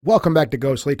Welcome back to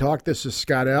Ghostly Talk. This is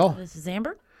Scott L. This is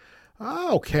Amber.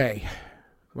 Okay.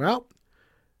 Well,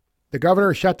 the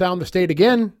governor shut down the state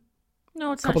again.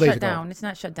 No, it's a not couple days shut ago. down. It's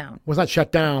not shut down. Well, it's not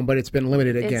shut down, but it's been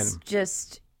limited again. It's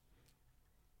just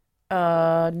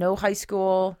no high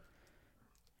school,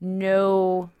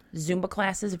 no Zumba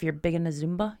classes. If you're big into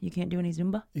Zumba, you can't do any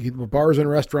Zumba. Bars and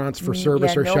restaurants for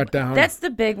service are shut down. That's the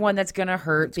big one that's going to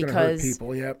hurt It's gonna because hurt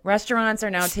people, yep. restaurants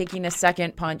are now taking a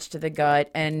second punch to the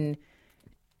gut, and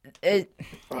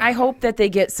I hope that they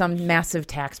get some massive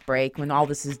tax break when all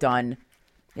this is done.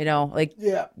 You know, like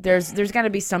there's got to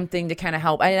be something to kind of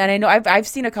help. And I know I've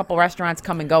seen a couple restaurants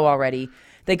come and go already.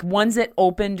 Like ones that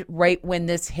opened right when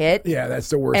this hit. Yeah, that's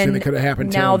the worst thing that could have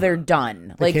happened to them. Now they're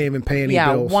done. They can't even pay any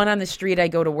bills. Yeah, one on the street I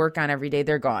go to work on every day,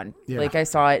 they're gone. Yeah. Like I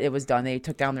saw it was done. They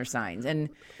took down their signs. And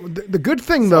the good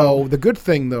thing though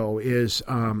is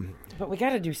but we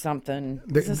got to do something.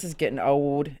 This is getting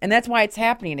old. And that's why it's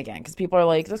happening again, because people are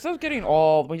like, this is getting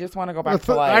old. We just want to go back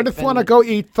to life. I just want to go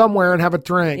eat somewhere and have a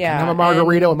drink and have a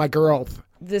margarita with my girls.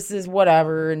 This is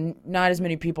whatever, and not as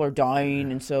many people are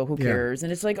dying, and so who cares?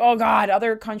 And it's like, oh God,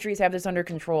 other countries have this under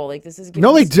control. Like this is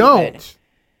no, they stupid. don't.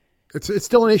 It's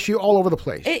still an issue all over the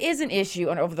place. It is an issue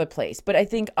all over the place, but I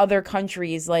think other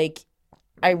countries, like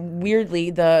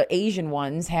the Asian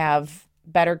ones have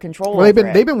better control. Well,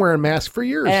 they've been wearing masks for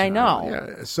years. And I know.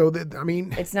 Yeah, so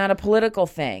it's not a political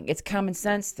thing; it's a common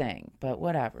sense thing. But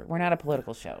whatever, we're not a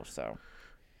political show, so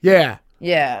yeah.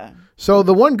 Yeah. So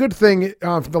the one good thing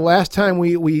the last time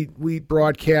we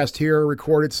broadcast here,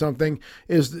 recorded something,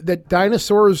 is that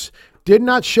dinosaurs did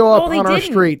not show up on our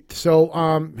street. So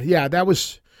that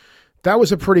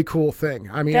was a pretty cool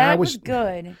thing. I mean, that was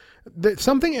good.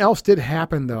 Something else did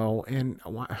happen though, and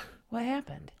what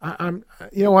happened? I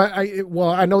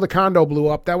know the condo blew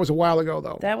up. That was a while ago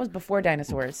though. That was before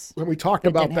dinosaurs. When we talked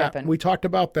about that. Happen. We talked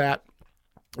about that.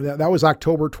 That was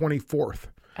October 24th.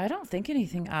 I don't think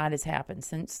anything odd has happened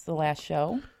since the last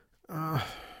show.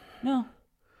 No.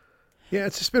 Yeah,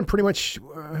 it's just been pretty much.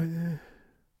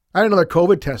 I had another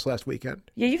COVID test last weekend.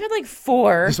 Yeah, you've had like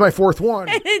 4. This is my 4th one.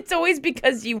 And it's always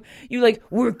because you like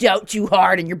worked out too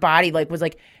hard and your body like was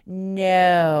like,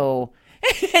 no.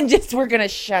 And just we're gonna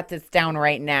shut this down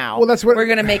right now. Well, that's what we're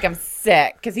gonna make him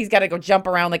sick because he's got to go jump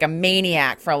around like a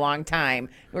maniac for a long time.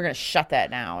 We're gonna shut that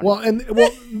down. Well,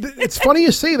 it's funny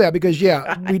you say that because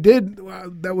we did.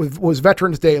 That was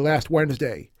Veterans Day last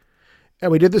Wednesday,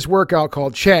 and we did this workout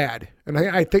called Chad, and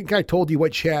I think I told you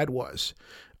what Chad was.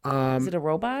 Is it a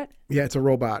robot? Yeah, it's a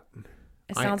robot.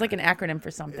 It sounds like an acronym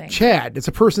for something. Chad. It's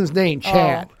a person's name.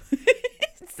 Chad. Oh.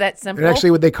 It's that simple. And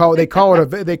actually, what they call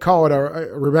it a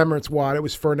remembrance WOD. It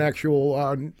was for an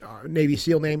actual Navy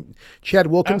SEAL named Chad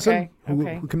Wilkinson,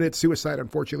 who committed suicide.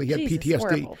 Unfortunately, he had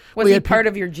PTSD. Was he part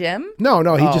of your gym? No.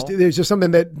 There's just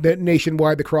something that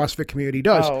nationwide the CrossFit community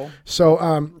does. Oh.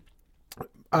 So,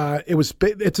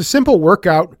 it's a simple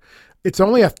workout. It's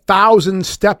only 1,000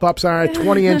 step ups on a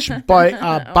 20-inch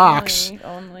box.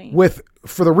 Only.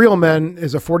 For the real men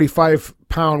is a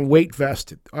 45-pound weight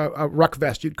vest, a ruck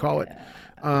vest you'd call it.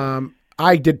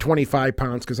 I did 25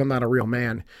 pounds because I'm not a real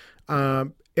man.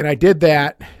 And I did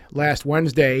that last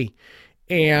Wednesday,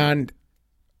 and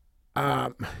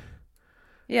and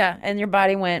your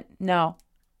body went, no.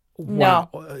 Wow.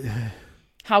 No.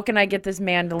 How can I get this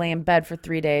man to lay in bed for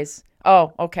 3 days?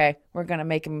 Oh, okay. We're going to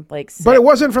make him sick. But it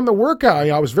wasn't from the workout.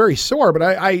 I was very sore, but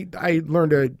I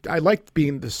learned I liked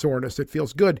being the soreness. It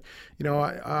feels good,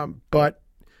 but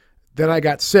then I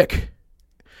got sick.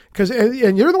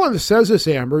 And you're the one that says this,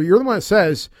 Amber. You're the one that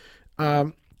says,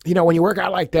 when you work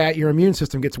out like that, your immune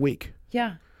system gets weak.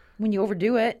 Yeah. When you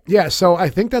overdo it. Yeah. So I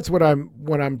think that's what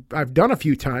I've done a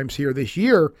few times here this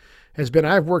year has been,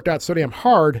 I've worked out so damn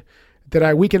hard that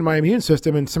I weakened my immune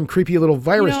system, and some creepy little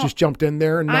virus just jumped in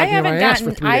there and knocked me on my ass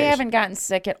for 3 days. I haven't gotten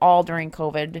sick at all during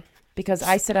COVID because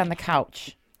I sit on the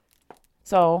couch.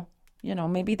 So,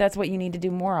 maybe that's what you need to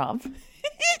do more of.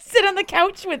 Sit on the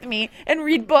couch with me and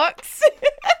read books.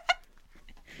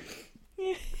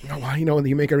 Well,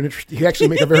 you actually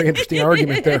make a very interesting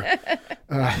argument there.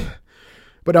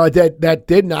 But no, that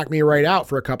did knock me right out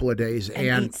for a couple of days.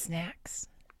 And eat snacks.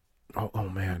 Oh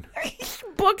man.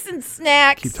 Books and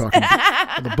snacks. Keep talking.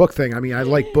 The book thing. I mean, I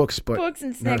like books, but books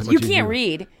and snacks. You can't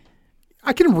read.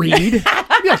 I can read. Maybe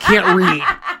I can't read.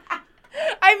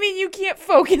 I mean, you can't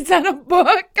focus on a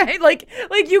book. Like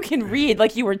you can read,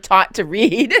 like you were taught to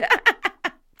read.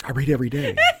 I read every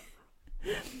day.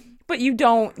 But you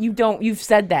don't. You've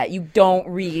said that you don't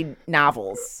read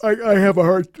novels. I have a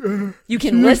hard. You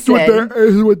can listen. This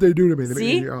is what they do to me. They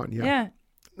See? make me on. Yeah.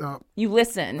 You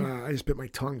listen. I just bit my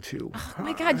tongue too. Oh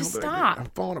my God! Just stop. I'm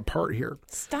falling apart here.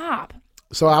 Stop.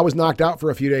 So I was knocked out for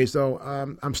a few days, though.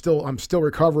 I'm still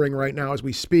recovering right now as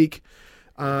we speak.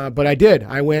 But I did.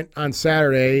 I went on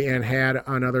Saturday and had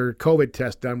another COVID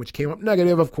test done, which came up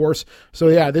negative, of course. So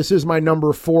yeah, this is my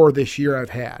number 4 this year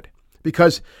I've had.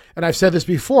 Because, and I've said this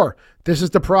before, this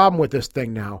is the problem with this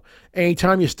thing now.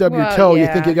 Anytime you stub your toe, you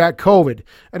think you got COVID.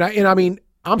 And I mean,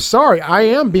 I'm sorry, I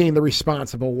am being the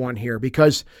responsible one here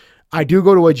because I do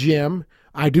go to a gym.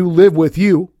 I do live with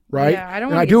you. Right. Yeah,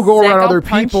 and I do go around other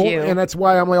people. And that's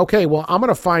why I'm like, okay, well, I'm going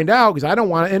to find out because I don't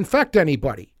want to infect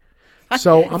anybody.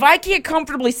 So if I can't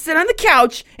comfortably sit on the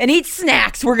couch and eat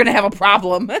snacks, we're going to have a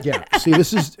problem. Yeah. See,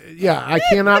 I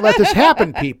cannot let this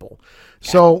happen, people.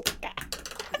 So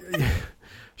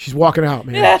she's walking out,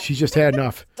 man. She's just had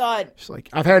enough. Done. She's like,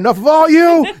 I've had enough of all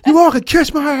you. You all can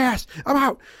kiss my ass. I'm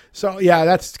out. So yeah,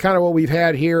 that's kind of what we've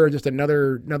had here. Just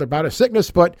another bout of sickness,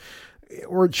 but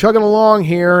we're chugging along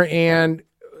here and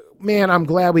man, I'm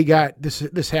glad we got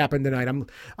this happened tonight.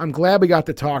 I'm glad we got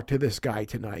to talk to this guy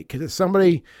tonight because it's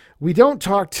somebody we don't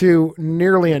talk to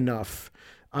nearly enough.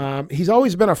 He's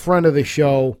always been a friend of the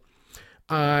show,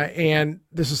 and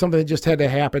this is something that just had to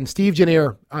happen. Steve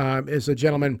Janier is a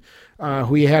gentleman who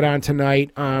we had on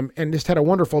tonight, and just had a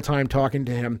wonderful time talking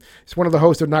to him. He's one of the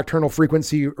hosts of Nocturnal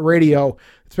Frequency Radio.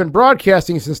 It's been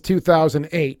broadcasting since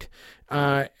 2008.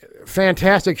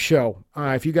 Fantastic show.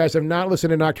 If you guys have not listened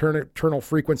to Nocturnal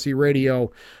Frequency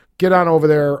Radio, get on over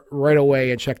there right away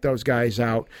and check those guys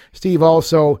out. Steve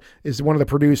also is one of the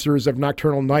producers of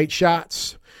Nocturnal Night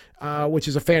Shots, which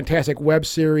is a fantastic web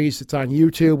series. It's on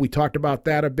YouTube. We talked about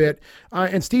that a bit.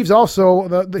 And Steve's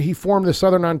also, he formed the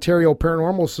Southern Ontario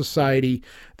Paranormal Society.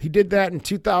 He did that in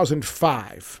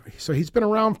 2005. So he's been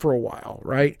around for a while,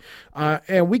 right?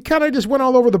 And we kind of just went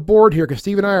all over the board here because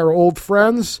Steve and I are old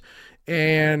friends.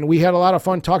 And we had a lot of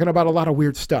fun talking about a lot of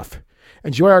weird stuff.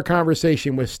 Enjoy our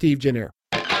conversation with Steve Janier.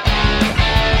 Coming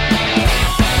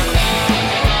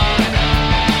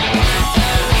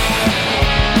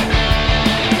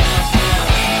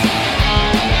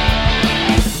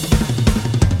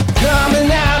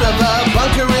out of a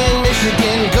bunker in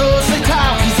Michigan, ghostly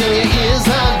talk, he's in your ears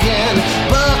again.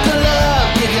 Buckle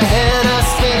up, give your head a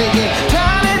spin again.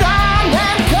 Turn it on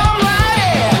and come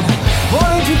right in.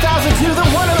 Born in 2002, the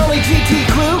one and only GT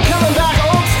crew, coming back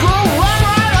old school, run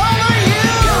right over you.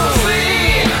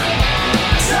 Ghostly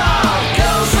talk,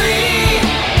 ghostly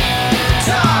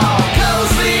talk,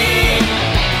 ghostly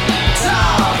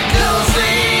talk,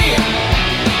 ghostly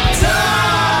talk.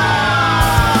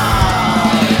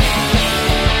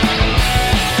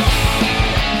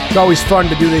 It's always fun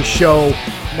to do this show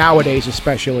nowadays,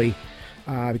 especially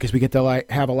because we get to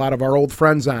have a lot of our old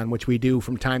friends on, which we do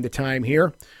from time to time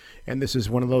here. And this is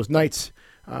one of those nights.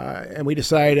 And we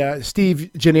decide,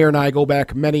 Steve Janier and I go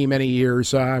back many, many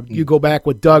years. You go back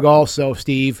with Doug also,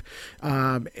 Steve.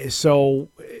 So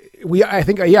I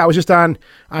was just on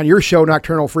your show,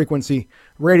 Nocturnal Frequency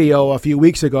Radio, a few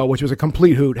weeks ago, which was a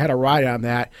complete hoot. Had a ride on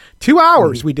that. 2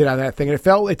 hours we did on that thing, and it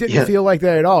didn't feel like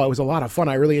that at all. It was a lot of fun.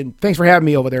 Thanks for having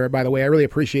me over there, by the way. I really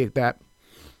appreciate that.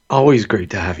 Always great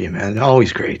to have you, man.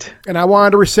 Always great. And I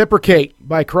wanted to reciprocate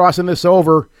by crossing this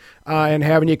over and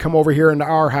having you come over here into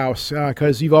our house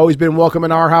because you've always been welcome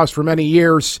in our house for many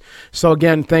years. So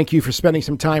again, thank you for spending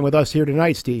some time with us here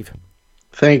tonight, Steve.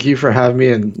 Thank you for having me,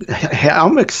 and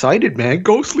I'm excited, man.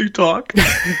 Ghostly talk. Yeah,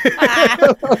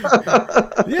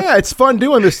 it's fun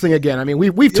doing this thing again. I mean,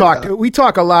 we talk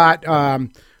a lot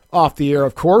off the air,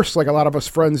 of course, like a lot of us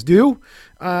friends do,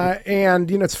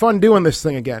 and it's fun doing this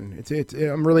thing again.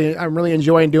 I'm really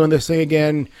enjoying doing this thing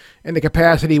again in the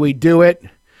capacity we do it,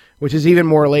 which is even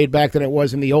more laid back than it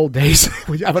was in the old days.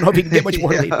 I don't know if you can get much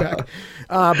more laid back,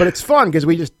 but it's fun because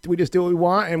we just do what we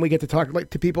want and we get to talk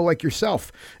to people like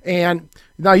yourself. And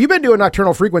now you've been doing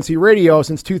Nocturnal Frequency Radio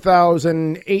since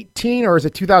 2018, or is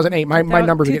it 2008? My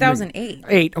numbers are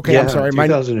 2008. Okay, Yeah, I'm sorry.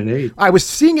 2008. I was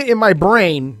seeing it in my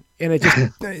brain. And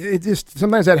it just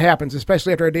sometimes that happens,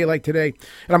 especially after a day like today.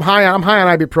 And I'm high on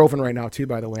ibuprofen right now too.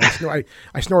 By the way,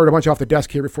 I snorted a bunch off the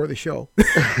desk here before the show.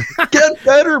 Get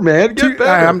better, man. Get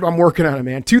better. I'm working on it,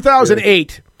 man.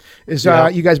 2008 is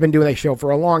you guys been doing that show for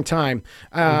a long time.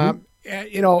 And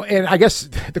I guess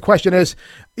the question is,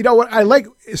 what I like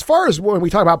as far as when we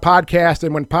talk about podcasts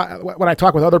and when I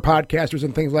talk with other podcasters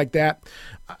and things like that.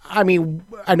 I mean,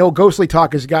 I know Ghostly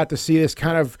Talk has got to see this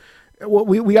kind of. Well,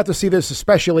 we got to see this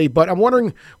especially, but I'm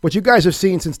wondering what you guys have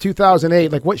seen since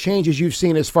 2008, like what changes you've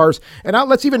seen as far as, and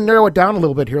let's even narrow it down a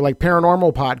little bit here, like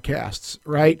paranormal podcasts,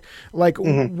 right? Like,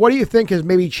 what do you think has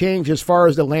maybe changed as far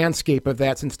as the landscape of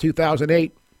that since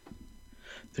 2008?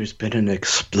 There's been an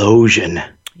explosion.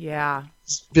 Yeah.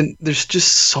 There's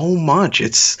just so much.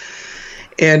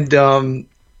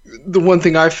 the one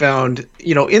thing I found,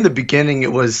 in the beginning,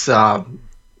 it was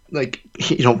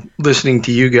listening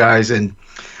to you guys, and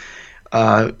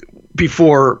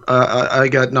before I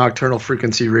got Nocturnal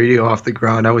Frequency Radio off the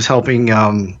ground, I was helping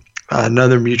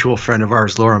another mutual friend of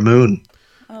ours, Laura Moon.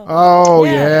 Oh,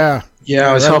 yeah. Yeah,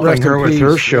 I was helping her with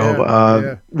her peace.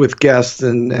 show, with guests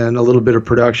and a little bit of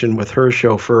production with her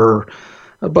show for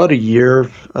about a year,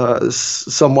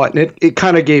 somewhat. And it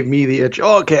kind of gave me the itch.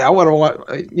 Oh, okay, I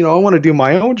want to do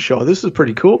my own show. This is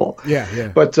pretty cool. Yeah.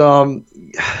 But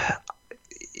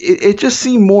it just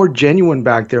seemed more genuine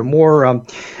back there. More,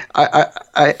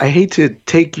 I hate to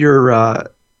take your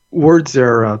words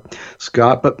there,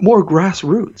 Scott, but more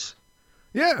grassroots.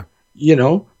 Yeah.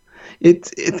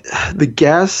 The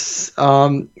guests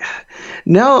now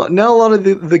a lot of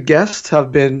the guests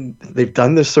they've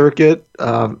done the circuit,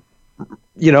 and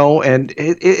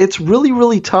it's really,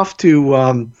 really tough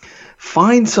to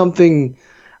find something,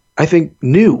 I think,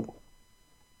 new.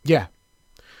 Yeah.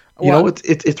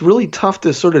 It's really tough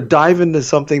to sort of dive into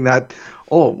something that,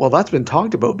 that's been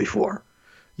talked about before.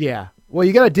 Yeah. Well,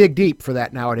 you got to dig deep for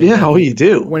that nowadays. Yeah, you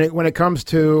do. When it comes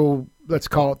to, let's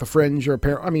call it the fringe or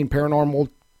paranormal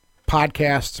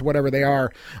podcasts, whatever they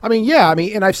are.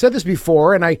 And I've said this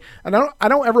before, and I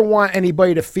don't ever want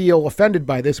anybody to feel offended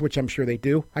by this, which I'm sure they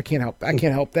do. I can't help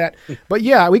that. But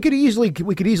yeah, we could easily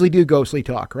do Ghostly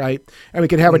Talk, right? And we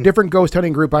could have a different ghost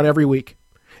hunting group on every week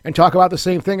and talk about the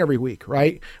same thing every week,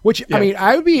 right? Which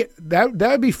that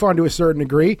would be fun to a certain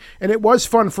degree, and it was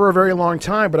fun for a very long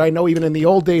time. But I know even in the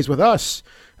old days with us,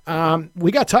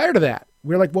 we got tired of that.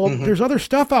 We're like, well, there's other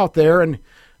stuff out there, and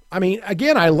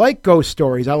again, I like ghost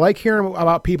stories. I like hearing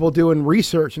about people doing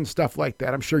research and stuff like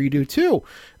that. I'm sure you do too.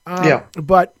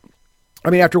 But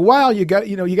after a while, you got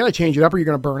to change it up, or you're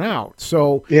going to burn out.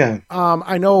 So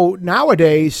I know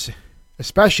nowadays,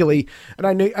 especially,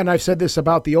 and I've said this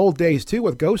about the old days too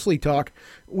with Ghostly Talk.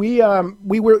 We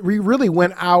really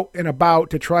went out and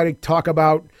about to try to talk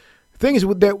about things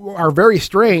that are very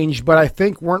strange, but I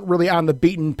think weren't really on the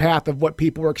beaten path of what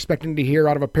people were expecting to hear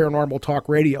out of a paranormal talk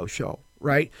radio show.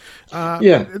 Right.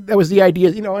 That was the idea.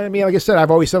 Like I said,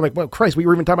 I've always said, like, well, Christ, we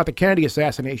were even talking about the Kennedy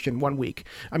assassination one week.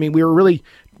 We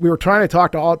were trying to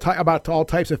talk to about all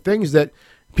types of things that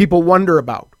people wonder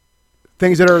about,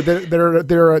 things that are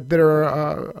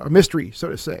a mystery, so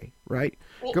to say. Right.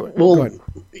 Go ahead.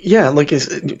 Yeah. Like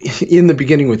in the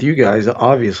beginning with you guys,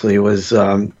 obviously it was,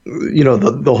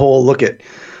 the whole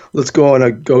let's go on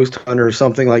a ghost hunt or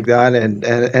something like that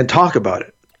and talk about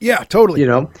it. Yeah, totally.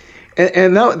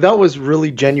 And that was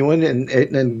really genuine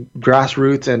and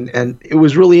grassroots, and it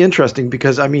was really interesting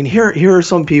because here are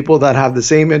some people that have the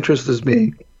same interest as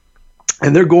me,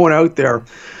 and they're going out there,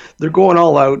 they're going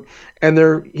all out, and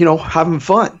they're having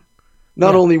fun,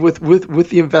 not only with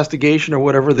the investigation or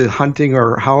whatever, the hunting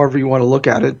or however you want to look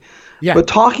at it, but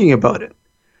talking about it.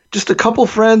 Just a couple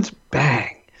friends,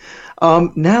 bang.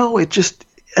 Now it just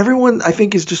everyone I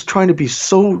think is just trying to be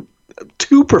so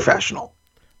too professional.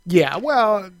 Yeah,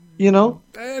 well.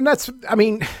 And that's,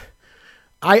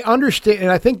 I understand.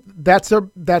 And I think that's a,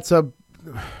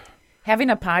 having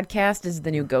a podcast is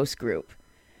the new ghost group.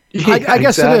 I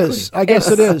guess it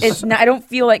is. It's not, I don't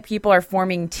feel like people are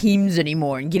forming teams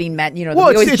anymore and getting mad. We it's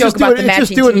always joke about the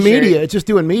matching t-shirt. It's just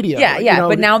doing media. Yeah.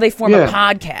 But now they form a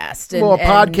podcast. A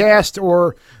podcast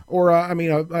or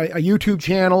a YouTube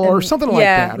channel or something like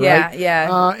that. Right?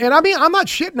 Yeah. And I'm not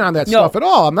shitting on that stuff at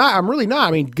all. I'm really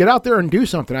not. Get out there and do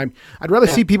something. I'd rather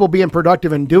see people being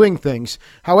productive and doing things.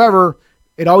 However,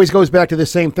 it always goes back to the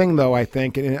same thing, though, I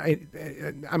think, and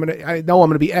I know I'm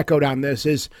going to be echoed on this,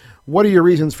 is what are your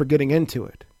reasons for getting into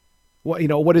it?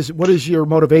 What is your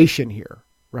motivation here,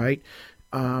 right?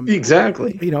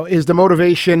 Exactly. Is the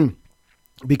motivation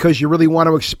because you really want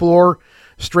to explore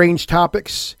strange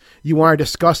topics? You want to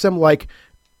discuss them? Like,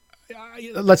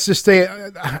 let's just say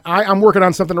I'm working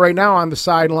on something right now on the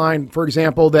sideline, for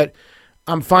example, that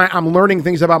I'm learning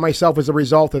things about myself as a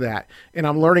result of that. And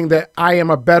I'm learning that I am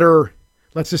a better,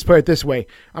 let's just put it this way,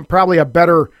 I'm probably a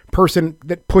better person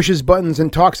that pushes buttons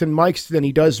and talks in mics than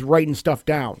he does writing stuff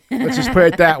down. Let's just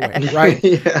put it that way, right?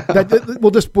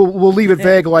 We'll leave it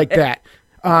vague like that.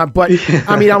 But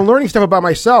I'm learning stuff about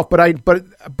myself,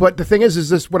 but the thing is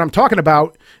this, what I'm talking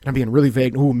about, and I'm being really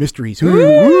vague. Ooh, mysteries.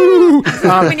 Ooh. We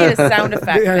need a sound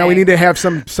effect. We need to have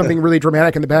something really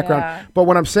dramatic in the background. Yeah. But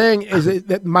what I'm saying is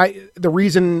that the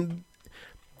reason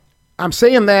I'm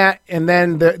saying that, and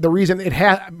then the reason in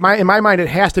my mind, it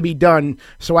has to be done.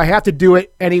 So I have to do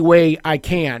it any way I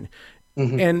can,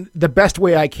 and the best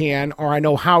way I can, or I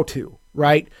know how to.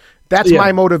 Right. That's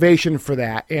my motivation for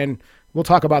that, and we'll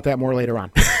talk about that more later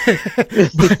on.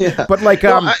 But like,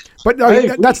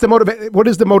 that's the motivation. What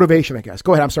is the motivation, I guess?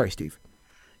 Go ahead. I'm sorry, Steve.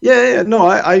 Yeah, no,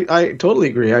 I totally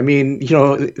agree. I mean,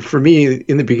 for me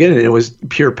in the beginning, it was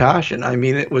pure passion. I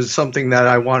mean, it was something that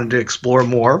I wanted to explore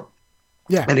more.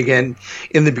 Yeah. And again,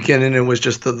 in the beginning, it was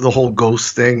just the whole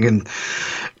ghost thing and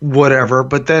whatever.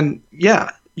 But then,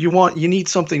 yeah, you need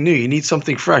something new. You need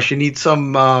something fresh. You need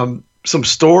some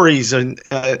stories and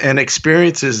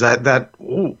experiences that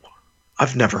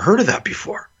I've never heard of that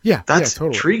before. Yeah, that's totally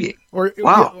intriguing. Or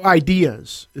wow,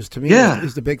 ideas is to me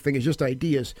is the big thing. Is just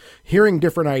ideas, hearing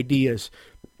different ideas,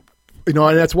 and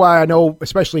that's why I know,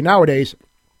 especially nowadays,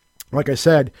 like I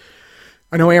said,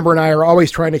 I know Amber and I are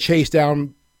always trying to chase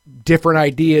down different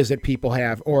ideas that people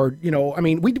have, or I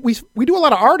mean, we do a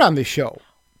lot of art on this show.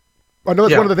 I know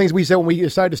that's one of the things we said when we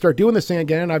decided to start doing this thing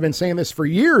again, and I've been saying this for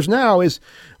years now, is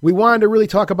we wanted to really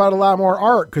talk about a lot more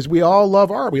art, because we all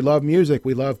love art. We love music.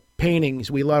 We love paintings.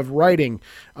 We love writing.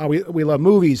 We love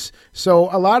movies.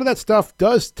 So a lot of that stuff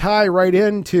does tie right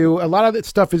into, a lot of that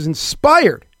stuff is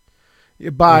inspired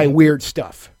by weird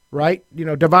stuff, right?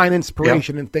 Divine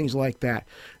inspiration and things like that.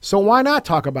 So why not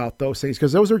talk about those things?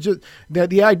 Because those are just,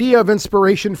 the idea of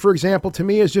inspiration, for example, to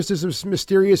me is just as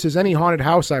mysterious as any haunted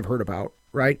house I've heard about.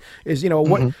 Right? Is,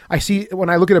 what I see when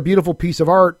I look at a beautiful piece of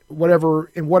art,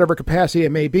 in whatever capacity it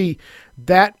may be,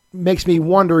 that makes me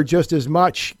wonder just as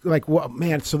much, like, well,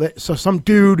 man, so some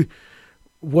dude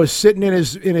was sitting in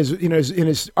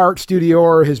his art studio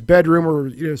or his bedroom or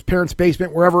his parents'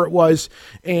 basement, wherever it was,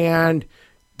 and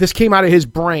this came out of his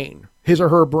brain, his or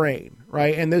her brain,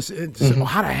 right? And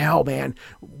how the hell, man?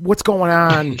 What's going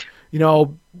on?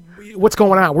 What's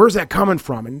going on? Where's that coming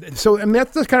from? And so,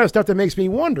 that's the kind of stuff that makes me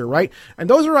wonder, right? And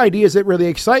those are ideas that really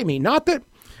excite me. Not that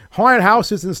haunted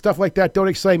houses and stuff like that don't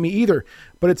excite me either,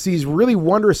 but it's these really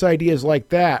wondrous ideas like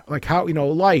that, like how,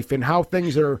 life and how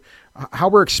things are, how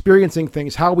we're experiencing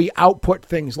things, how we output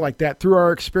things like that through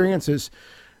our experiences.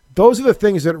 Those are the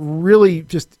things that really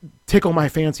just tickle my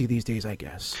fancy these days, I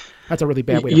guess. That's a really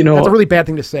bad way. That's a really bad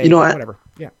thing to say. Whatever.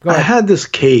 Yeah. Go ahead. I had this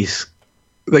case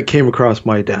that came across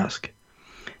my desk,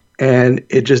 and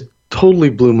it just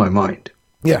totally blew my mind.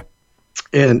 Yeah.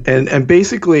 And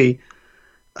basically,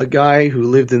 a guy who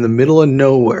lived in the middle of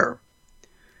nowhere,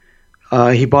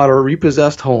 he bought a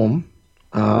repossessed home,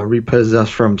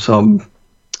 repossessed from some,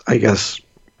 I guess,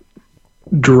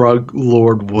 drug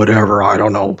lord, whatever, I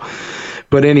don't know.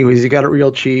 But anyways, he got it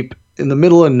real cheap in the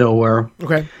middle of nowhere.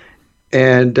 Okay.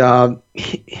 And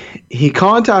he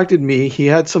contacted me. He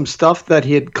had some stuff that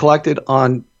he had collected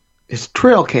on his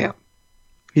trail cam.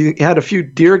 He had a few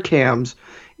deer cams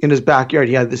in his backyard.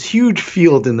 He had this huge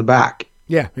field in the back.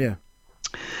 Yeah.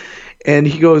 And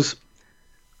he goes,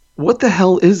 "What the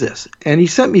hell is this?" And he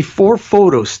sent me 4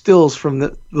 photo stills from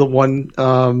the one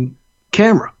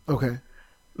camera. Okay.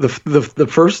 The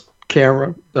first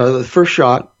camera, the first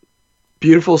shot,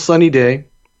 beautiful sunny day.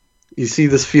 You see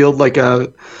this field like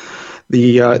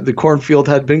the cornfield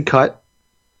had been cut,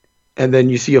 and then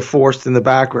you see a forest in the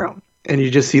background. And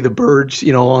you just see the birds,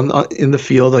 in the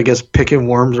field, I guess, picking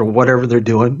worms or whatever they're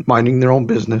doing, minding their own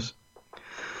business.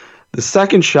 The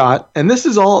second shot, and this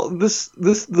is all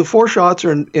the 4 shots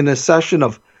are in a session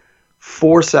of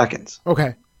 4 seconds.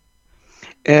 Okay.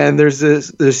 And there's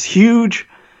this huge,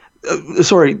 I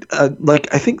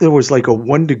think there was like a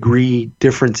 1 degree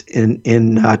difference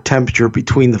in temperature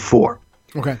between the 4.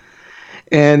 Okay.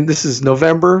 And this is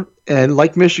November, and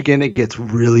like Michigan, it gets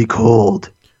really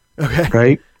cold. Okay.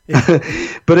 Right.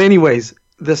 But anyways,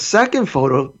 the second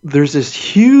photo, there's this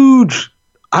huge,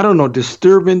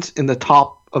 disturbance in the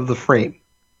top of the frame.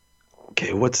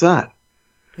 Okay, what's that?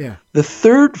 Yeah. The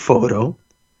third photo,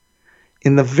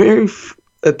 in the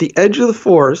at the edge of the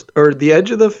forest, or the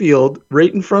edge of the field,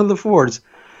 right in front of the forest,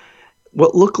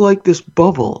 what looked like this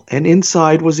bubble, and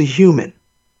inside was a human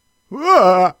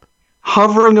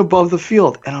hovering above the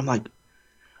field. And I'm like,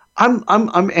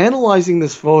 I'm analyzing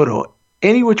this photo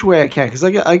any which way I can, because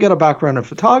I got a background in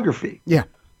photography. Yeah.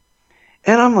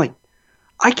 And I'm like,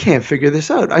 I can't figure this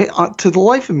out. To the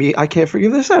life of me, I can't figure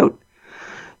this out.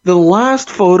 The last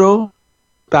photo,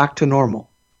 back to normal.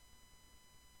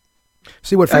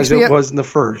 See, what freaks as me it out, was in the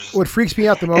first. What freaks me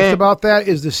out the most about that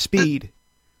is the speed.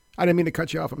 I didn't mean to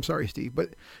cut you off. I'm sorry, Steve, but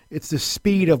it's the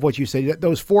speed of what you say.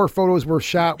 Those 4 photos were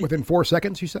shot within 4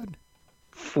 seconds, you said?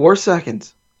 4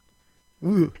 seconds.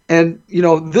 Ooh. And,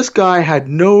 this guy had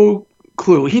no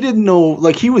clue. He didn't know,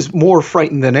 like, he was more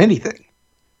frightened than anything.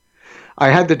 I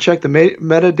had to check the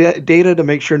metadata to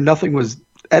make sure nothing was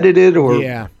edited or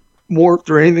morphed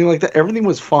or anything like that. Everything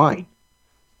was fine.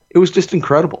 It was just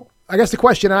incredible. I guess the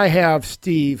question I have,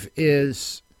 Steve,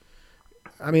 is,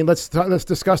 let's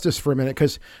discuss this for a minute,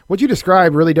 because what you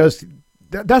described really does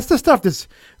that's the stuff that's,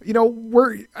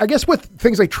 I guess with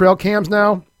things like trail cams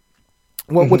now,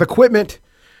 well, with equipment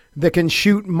that can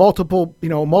shoot multiple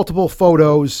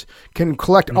photos, can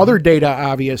collect other data,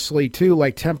 obviously, too,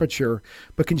 like temperature,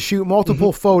 but can shoot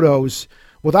multiple photos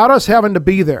without us having to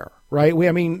be there, right?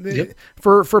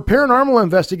 For paranormal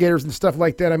investigators and stuff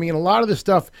like that, I mean, a lot of this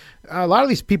stuff, a lot of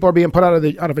these people are being put out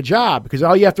of a job because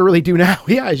all you have to really do now,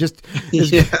 is just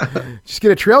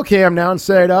get a trail cam now and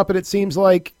set it up, and it seems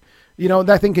like,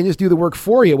 that thing can just do the work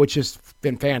for you, which has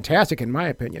been fantastic in my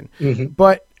opinion.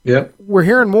 But we're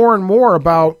hearing more and more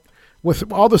about,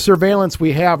 with all the surveillance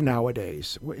we have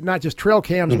nowadays, not just trail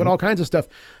cams, but all kinds of stuff,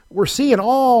 we're seeing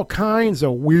all kinds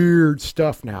of weird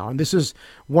stuff now. And this is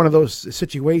one of those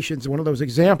situations, one of those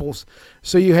examples.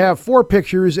 So you have 4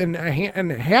 pictures, and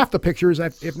half the pictures,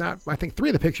 if not, I think 3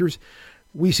 of the pictures,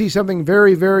 we see something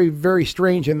very, very, very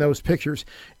strange in those pictures.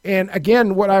 And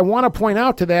again, what I want to point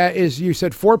out to that is you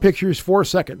said 4 pictures, 4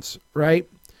 seconds, right?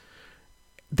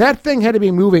 That thing had to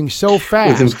be moving so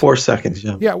fast. Within 4 seconds,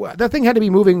 yeah. Yeah, that thing had to be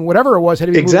moving, whatever it was, had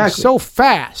to be moving so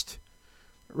fast,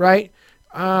 right?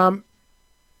 And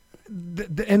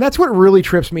that's what really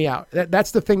trips me out.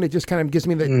 That's the thing that just kind of gives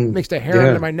me makes the hair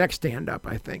under my neck stand up,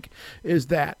 I think, is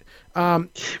that. I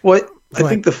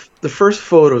think the first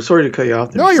photo, sorry to cut you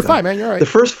off there. No, you're fine, man. You're all right. The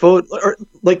first photo,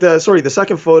 the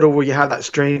second photo where you have that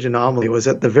strange anomaly was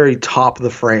at the very top of the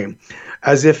frame,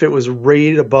 as if it was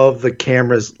right above the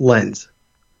camera's lens.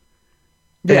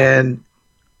 Yeah. And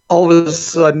all of a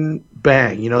sudden,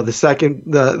 bang,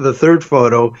 the third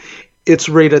photo, it's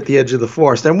right at the edge of the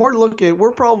forest. And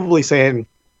we're probably saying,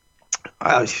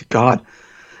 God,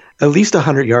 at least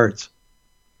 100 yards.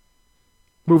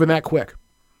 Moving that quick.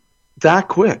 That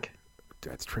quick.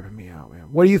 That's tripping me out, man.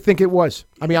 What do you think it was?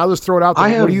 I mean, I'll just throw it out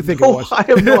there. What do you think it was? I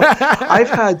have no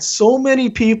I've had so many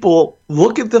people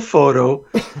look at the photo,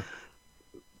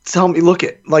 tell me,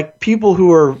 like people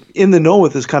who are in the know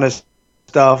with this kind of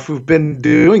stuff, who've been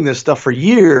doing this stuff for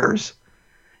years,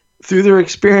 through their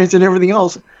experience and everything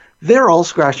else, they're all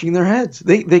scratching their heads.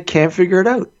 They can't figure it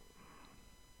out.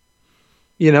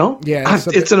 Yeah,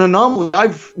 it's an anomaly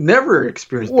I've never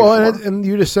experienced before. And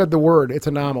you just said the word. It's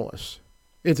anomalous.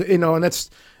 It's and that's,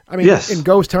 in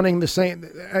ghost hunting, the same.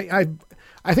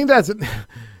 I think that's.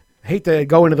 I hate to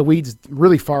go into the weeds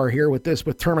really far here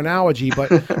with terminology,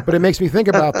 but it makes me think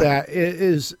about that. It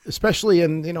is especially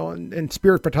in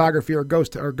spirit photography or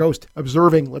ghost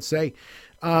observing, let's say.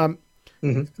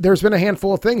 There's been a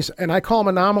handful of things, and I call them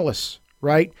anomalous,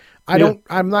 right?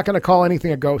 I'm not going to call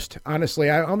anything a ghost. Honestly,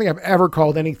 I don't think I've ever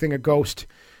called anything a ghost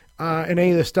in any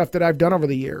of the stuff that I've done over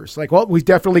the years. Like, well, we've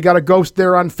definitely got a ghost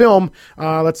there on film.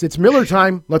 It's Miller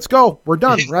time. Let's go. We're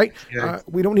done, right?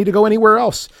 We don't need to go anywhere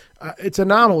else. It's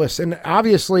anomalous. And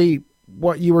obviously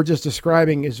what you were just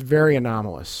describing is very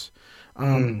anomalous.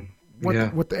 And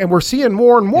we're seeing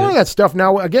more and more of that stuff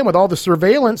now. Again, with all the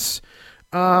surveillance,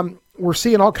 we're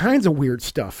seeing all kinds of weird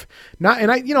stuff.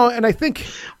 I think,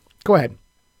 go ahead.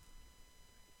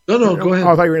 No, go ahead.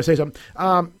 Oh, I thought you were going to say something.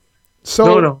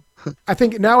 No. I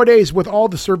think nowadays with all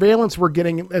the surveillance we're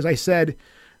getting, as I said,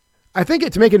 I think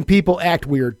it's making people act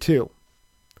weird too.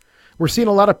 We're seeing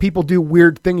a lot of people do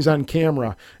weird things on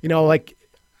camera.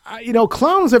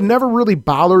 Clowns have never really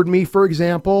bothered me, for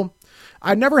example.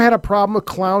 I never had a problem with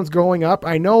clowns going up.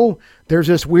 I know there's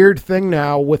this weird thing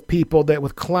now with people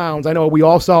with clowns. I know we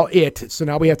all saw it, so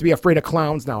now we have to be afraid of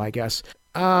clowns now, I guess.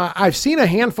 I've seen a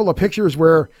handful of pictures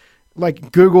where,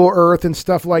 like Google Earth and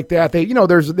stuff like that,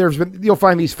 you'll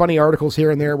find these funny articles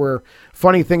here and there where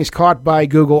funny things caught by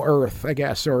Google Earth, I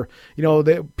guess, or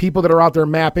the people that are out there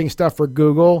mapping stuff for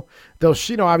Google. They'll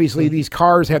obviously these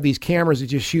cars have these cameras that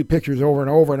just shoot pictures over and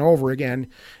over and over again,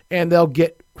 and they'll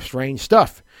get strange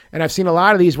stuff. And I've seen a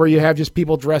lot of these where you have just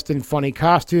people dressed in funny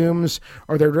costumes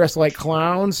or they're dressed like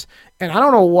clowns, and I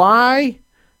don't know why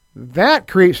that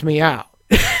creeps me out.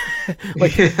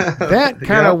 That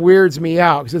kind of weirds me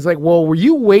out, because it's like, well, were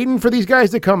you waiting for these guys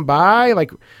to come by?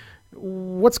 Like,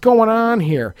 what's going on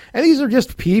here? And these are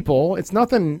just people. It's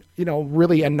nothing,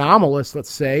 really anomalous,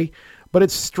 let's say, but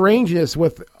it's strangeness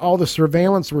with all the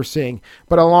surveillance we're seeing.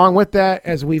 But along with that,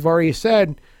 as we've already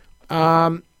said,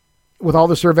 with all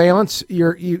the surveillance,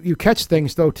 you catch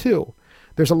things though too.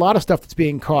 There's a lot of stuff that's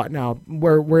being caught now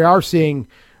where we are seeing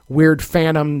weird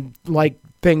phantom-like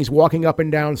things walking up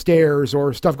and down stairs,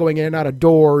 or stuff going in and out of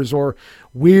doors, or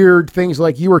weird things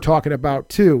like you were talking about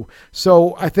too.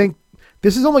 So I think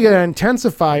this is only going to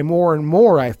intensify more and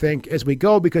more, I think, as we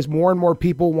go, because more and more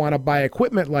people want to buy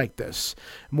equipment like this.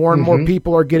 More and more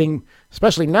people are getting,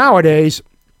 especially nowadays,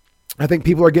 I think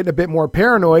people are getting a bit more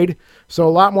paranoid. So a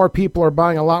lot more people are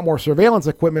buying a lot more surveillance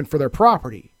equipment for their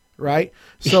property, right?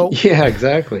 So Yeah,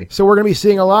 exactly. so we're going to be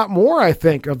seeing a lot more, I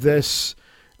think, of this.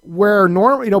 Where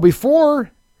before,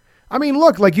 I mean,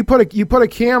 look, like you put a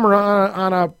camera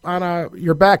on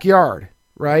your backyard,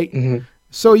 right? Mm-hmm.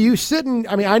 So you sit in.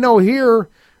 I mean, I know here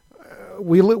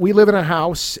we live in a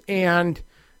house, and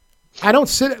I don't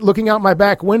sit looking out my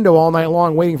back window all night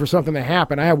long waiting for something to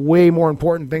happen. I have way more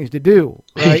important things to do,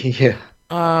 right? Yeah.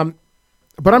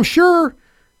 But I'm sure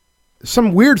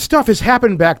some weird stuff has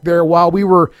happened back there while we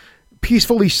were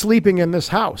peacefully sleeping in this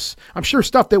house. I'm sure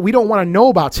stuff that we don't want to know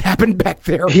about's happened back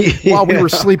there while we were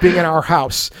sleeping in our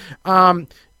house. And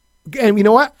you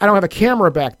know what? I don't have a camera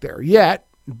back there yet,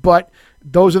 but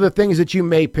those are the things that you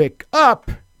may pick up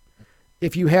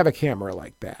if you have a camera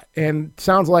like that. And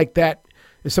sounds like that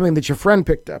is something that your friend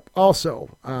picked up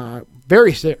also.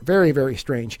 Very, very, very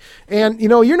strange. And,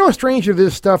 you're no stranger to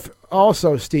this stuff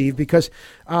also, Steve, because,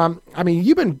 I mean,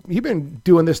 you've been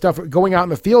doing this stuff, going out in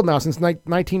the field now since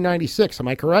 1996. Am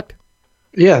I correct?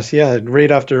 Yes. Yeah. Right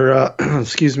after,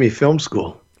 film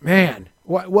school. Man.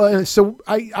 Well, so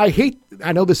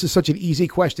I know this is such an easy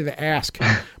question to ask,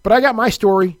 but I got my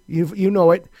story. You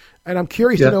know it. And I'm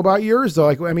curious to know about yours, though.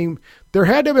 Like, I mean, there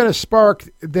had to have been a spark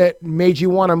that made you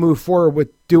want to move forward with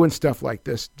doing stuff like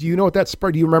this. Do you know what that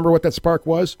spark? Do you remember what that spark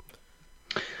was?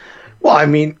 Well, I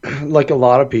mean, like a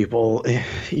lot of people,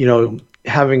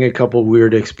 having a couple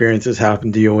weird experiences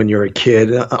happen to you when you're a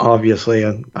kid. Obviously,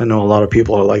 and I know a lot of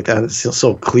people are like that. It's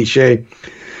so cliche,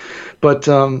 but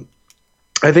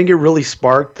I think it really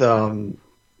sparked. I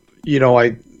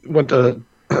went to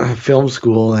film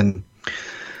school and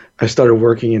I started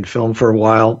working in film for a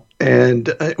while, and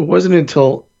it wasn't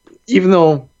until, even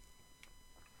though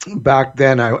back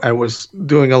then I was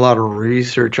doing a lot of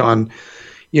research on,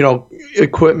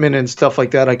 equipment and stuff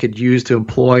like that I could use to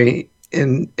employ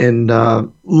in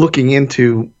looking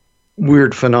into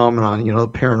weird phenomenon,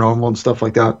 paranormal and stuff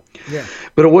like that. Yeah.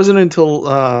 But it wasn't until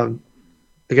I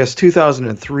guess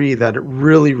 2003 that it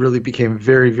really, really became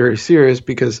very, very serious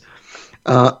because,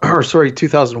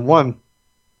 2001.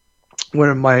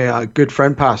 When my good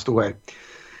friend passed away.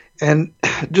 And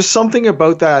just something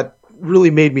about that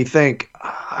really made me think,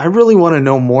 I really want to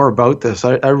know more about this.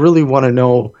 I really want to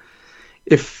know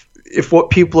if what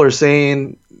people are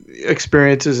saying,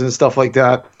 experiences and stuff like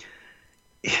that,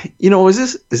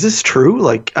 is this true?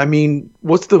 Like, I mean,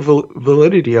 what's the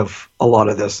validity of a lot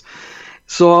of this?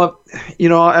 So,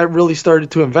 I really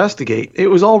started to investigate. It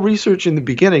was all research in the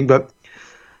beginning, but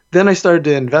then I started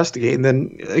to investigate, and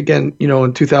then again,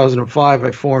 in 2005,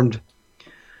 I formed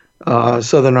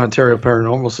Southern Ontario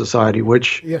Paranormal Society,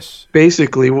 which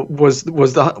basically was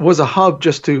a hub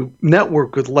just to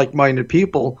network with like-minded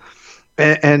people,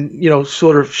 and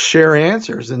sort of share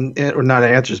answers or not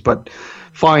answers, but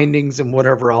findings and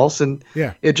whatever else, and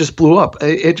it just blew up.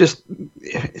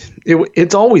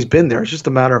 It's always been there. It's just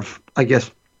a matter of, I guess,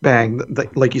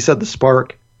 like you said, the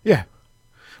spark. Yeah.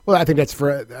 Well, I think that's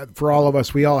for all of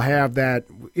us. We all have that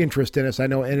interest in us. I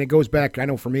know, and it goes back. I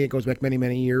know for me, it goes back many,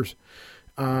 many years.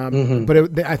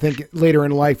 But I think later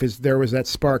in life there was that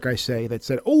spark. I say that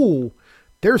said, "Oh,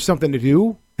 there's something to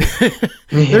do.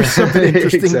 There's something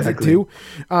interesting to do."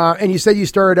 And you said you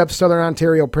started up Southern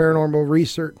Ontario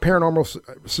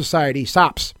Paranormal Society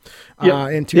 (SOPS)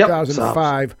 in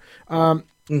 2005.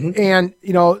 And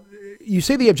you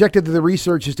say the objective of the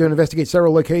research is to investigate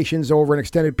several locations over an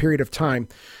extended period of time.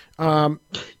 Yeah.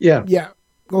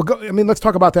 Well, let's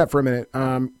talk about that for a minute,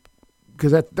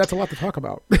 because that's a lot to talk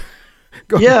about.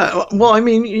 Yeah. Well, I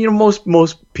mean,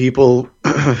 most people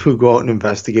who go out and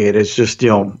investigate, it's just,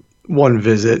 one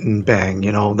visit and bang,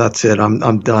 that's it.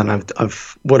 I'm done.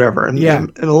 I've whatever. And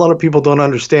a lot of people don't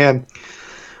understand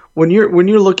when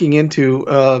you're looking into,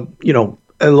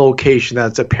 a location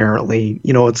that's apparently,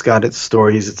 it's got its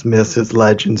stories, its myths, its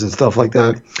legends and stuff like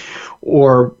that.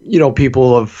 Or,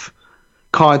 people have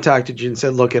contacted you and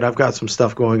said, look, I've got some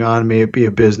stuff going on, may it be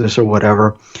a business or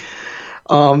whatever.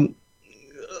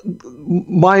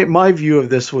 My view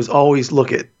of this was always,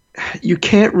 you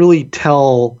can't really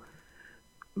tell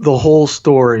the whole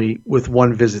story with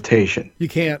one visitation. You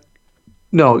can't.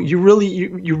 No, you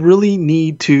really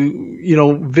need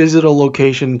to, visit a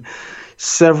location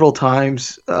several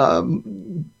times,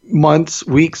 months,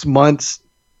 weeks, months,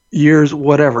 years,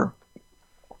 whatever.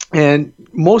 And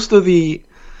most of the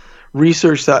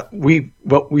research that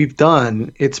we've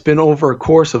done, it's been over a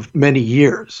course of many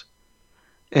years.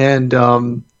 And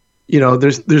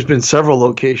there's been several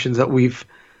locations that we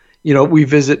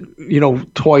visit,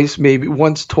 twice, maybe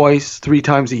once, twice, 3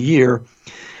 times a year.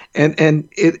 And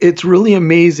it's really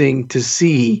amazing to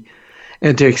see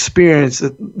and to experience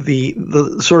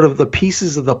the sort of the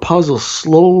pieces of the puzzle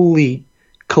slowly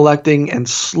collecting and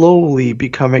slowly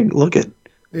becoming, look at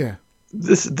Yeah.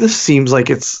 this seems like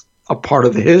it's a part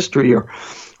of the history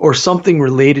or something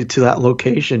related to that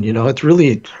location. It's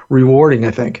really rewarding,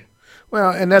 I think.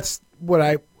 Well, and that's what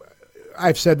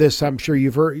I've said this. I'm sure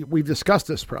you've heard. We've discussed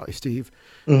this probably, Steve.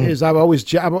 Is I've always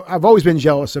been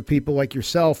jealous of people like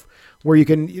yourself, where you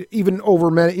can even over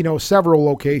many, several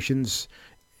locations,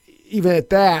 even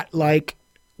at that, like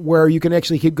where you can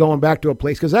actually keep going back to a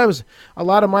place. Because that was a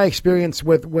lot of my experience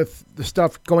with the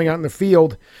stuff going out in the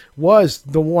field was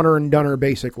the oneer and doneer.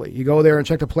 Basically, you go there and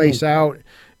check the place out,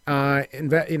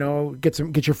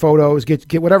 get your photos,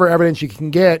 get whatever evidence you can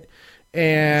get,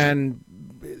 and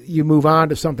you move on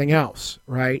to something else,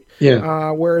 right?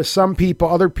 Yeah. Whereas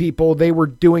other people, they were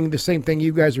doing the same thing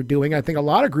you guys are doing. I think a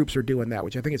lot of groups are doing that,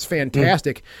 which I think is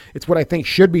fantastic. It's what I think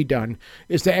should be done,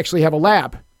 is to actually have a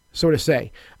lab, so to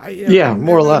say.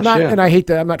 More or less. And I hate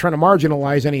that. I'm not trying to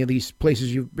marginalize any of these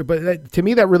places, but to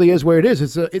me, that really is where it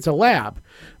is. It's a lab.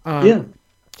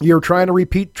 You're trying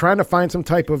to find some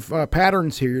type of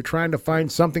patterns here. You're trying to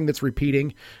find something that's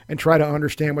repeating and try to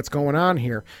understand what's going on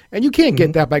here. And you can't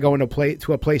get that by going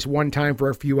to a place one time for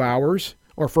a few hours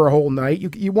or for a whole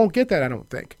night. You won't get that, I don't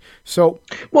think. So,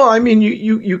 well, I mean,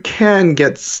 you can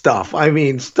get stuff. I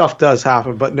mean, stuff does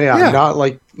happen, but not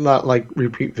like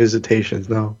repeat visitations.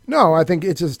 No, I think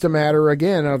it's just a matter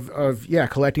again of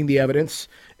collecting the evidence,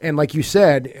 and like you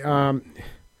said.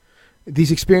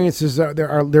 These experiences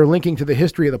they're linking to the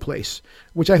history of the place,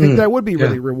 which I think that would be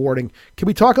really rewarding. Can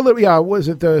we talk a little? Yeah, was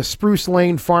it the Spruce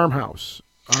Lane farmhouse?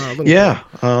 Definitely.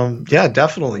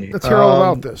 Let's hear all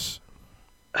about this.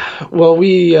 Well,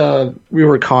 we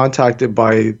were contacted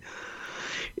by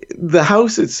the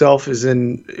house itself is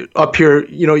up here.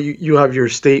 You have your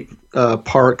state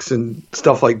parks and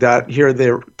stuff like that. Here,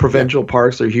 they're provincial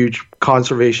parks. They're huge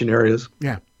conservation areas.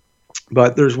 Yeah,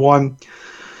 but there's one.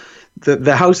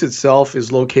 The house itself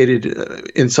is located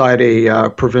inside a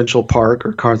provincial park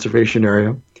or conservation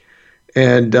area.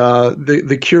 And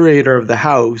the curator of the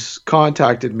house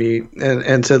contacted me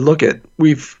and said,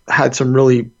 we've had some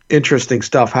really interesting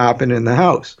stuff happen in the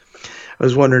house. I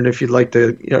was wondering if you'd like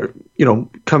to,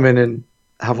 come in and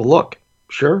have a look.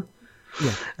 Sure.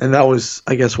 Yeah. And that was,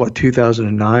 I guess,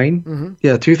 2009? Mm-hmm.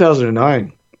 Yeah,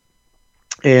 2009.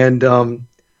 And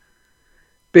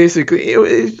basically, it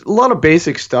was a lot of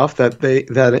basic stuff that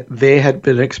they had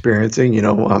been experiencing.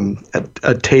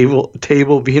 A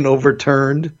table being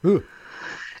overturned,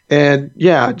 and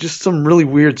just some really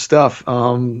weird stuff.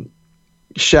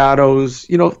 Shadows,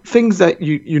 things that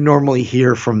you normally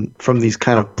hear from these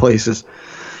kind of places.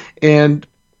 And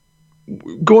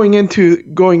going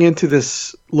into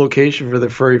this location for the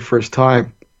very first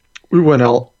time, we went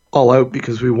all out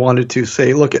because we wanted to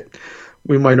say,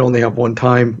 we might only have one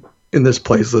time in this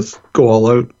place. Let's go all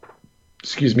out.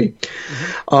 Excuse me.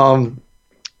 Mm-hmm.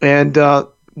 And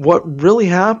what really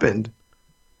happened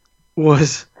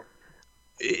was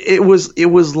it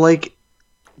was like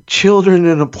children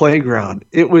in a playground.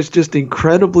 It was just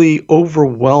incredibly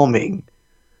overwhelming.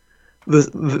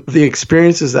 The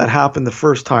experiences that happened the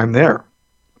first time there.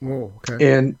 Oh,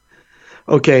 okay. And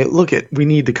we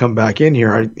need to come back in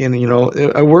here. I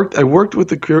worked with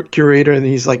the curator, and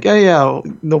he's like, yeah,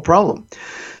 no problem.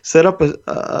 Set up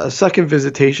a second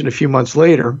visitation a few months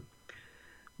later,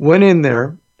 went in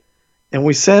there, and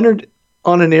we centered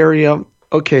on an area.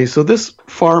 Okay, so this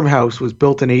farmhouse was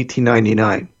built in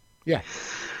 1899. Yeah.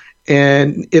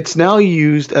 And it's now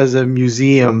used as a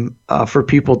museum for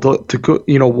people to go,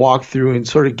 walk through and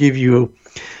sort of give you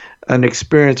an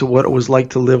experience of what it was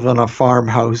like to live on a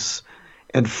farmhouse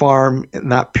and farm in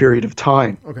that period of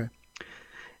time. Okay.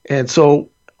 And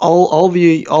so all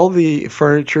the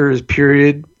furniture is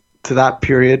period to that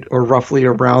period, or roughly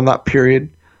around that period.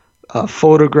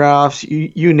 Photographs,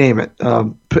 you name it.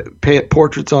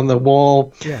 Portraits on the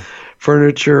wall,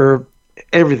 furniture,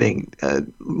 everything.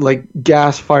 Like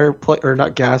gas fireplace, or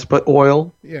not gas, but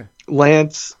oil. Yeah.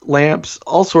 Lamps,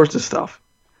 all sorts of stuff.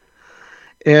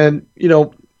 And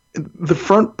the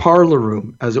front parlor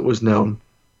room, as it was known,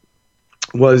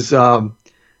 was an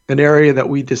area that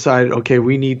we decided,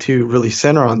 we need to really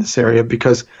center on this area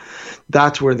because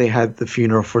that's where they had the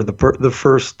funeral for the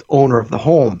first owner of the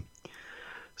home.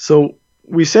 So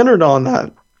we centered on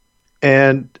that,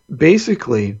 and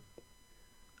basically,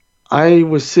 I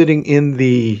was sitting in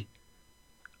the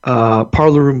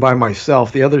parlor room by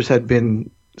myself. The others had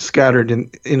been scattered in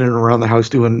and around the house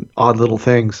doing odd little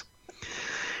things,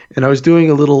 and I was doing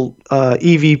a little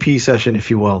EVP session, if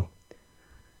you will.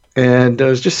 And I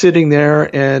was just sitting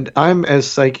there, and I'm as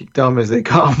psychic dumb as they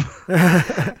come.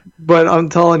 But I'm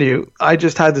telling you, I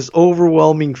just had this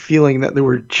overwhelming feeling that there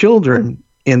were children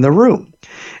in the room.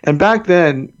 And back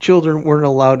then, children weren't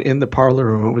allowed in the parlor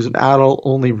room. It was an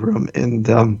adult-only room.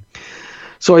 And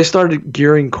so I started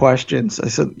gearing questions. I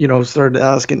said, started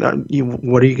asking,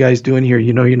 what are you guys doing here?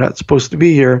 You're not supposed to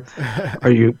be here.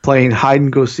 Are you playing hide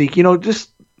and go seek?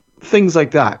 Just things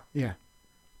like that. Yeah.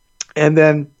 And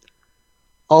then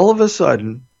all of a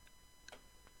sudden,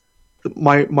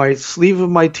 my sleeve of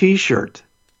my T-shirt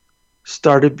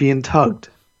started being tugged.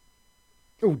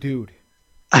 Oh, dude.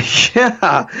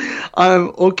 Yeah.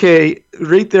 Okay.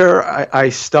 Right there, I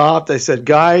stopped. I said,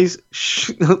 guys,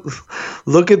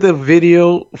 look at the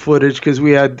video footage, because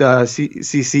we had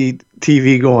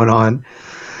CCTV going on.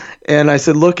 And I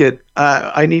said,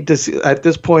 I need to see, at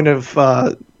this point of,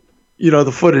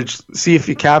 the footage, see if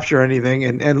you capture anything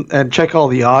and check all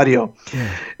the audio.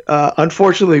 Yeah.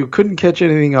 Unfortunately, we couldn't catch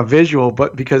anything on visual,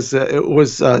 but because it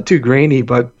was too grainy,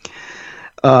 but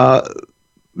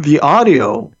the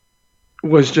audio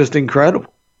was just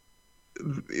incredible.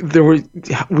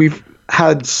 We've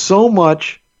had so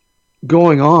much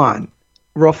going on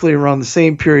roughly around the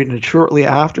same period, and shortly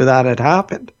after that had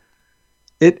happened.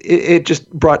 It just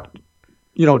brought,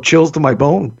 chills to my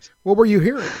bones. What were you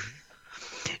hearing?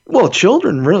 Well,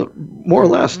 children, more or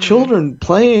less, children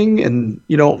playing and,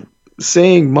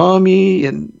 saying mommy.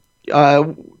 And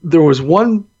there was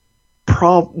one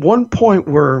point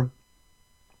where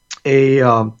it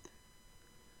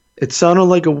sounded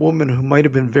like a woman who might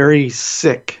have been very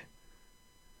sick,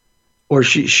 or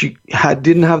she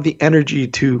didn't have the energy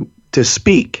to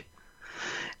speak.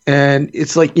 And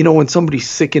it's like, when somebody's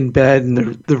sick in bed and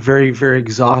they're very, very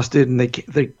exhausted, and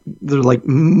they're like,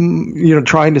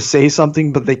 trying to say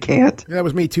something, but they can't. Yeah, that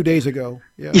was me 2 days ago.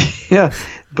 Yeah. Yeah.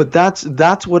 But that's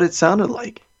what it sounded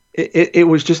like. It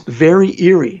was just very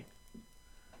eerie.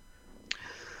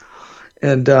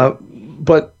 And,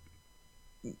 but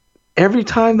every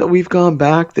time that we've gone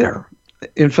back there,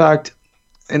 in fact,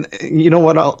 and you know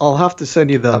what, I'll have to send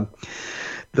you the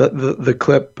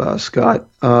clip, Scott.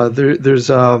 There's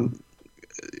the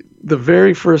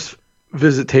very first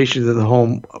visitation to the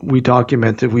home we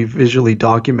visually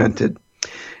documented,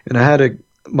 and I had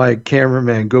my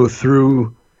cameraman go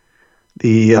through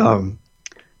the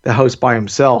house by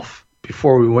himself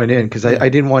before we went in, because I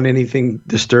didn't want anything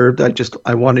disturbed.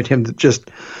 I wanted him to just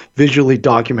visually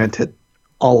document it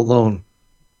all alone.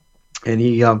 And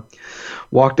he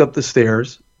walked up the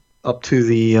stairs up to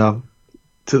the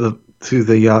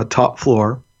top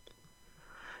floor,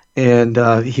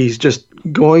 and he's just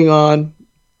going on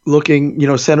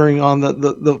looking, centering on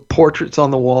the portraits on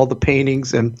the wall, the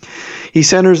paintings, and he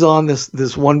centers on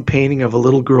this one painting of a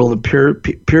little girl in a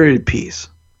period piece.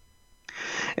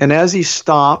 And as he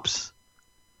stops,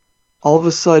 all of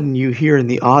a sudden you hear in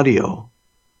the audio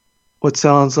what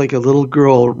sounds like a little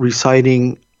girl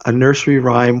reciting a nursery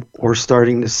rhyme or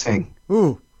starting to sing.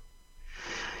 Ooh.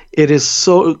 It is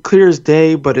so clear as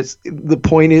day, but the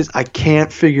point is I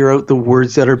can't figure out the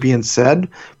words that are being said,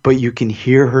 but you can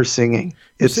hear her singing.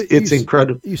 It's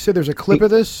incredible. You said there's a clip of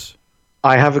this?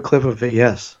 I have a clip of it,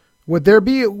 yes. Would there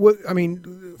be,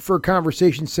 for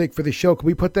conversation's sake for the show, could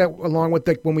we put that along with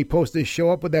when we post this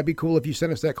show up? Would that be cool if you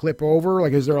sent us that clip over?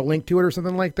 Like, is there a link to it or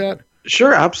something like that?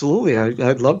 Sure, absolutely.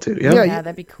 I'd love to. Yeah,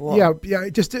 that'd be cool. Yeah.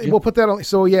 We'll put that on.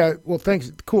 So, yeah, well,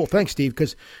 thanks. Cool. Thanks, Steve.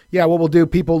 Because, what we'll do,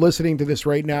 people listening to this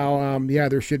right now,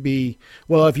 there should be,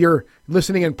 if you're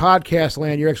listening in podcast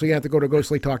land, you're actually going to have to go to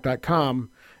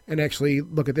ghostlytalk.com and actually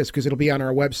look at this, because it'll be on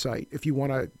our website if you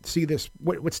want to see this,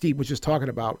 what Steve was just talking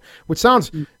about, which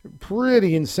sounds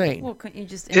pretty insane. Well, couldn't you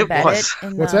just embed it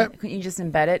in What's that? Couldn't you just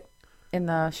embed it in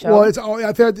the show? Well,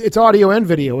 it's audio and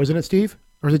video, isn't it, Steve?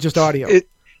 Or is it just audio?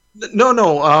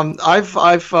 No.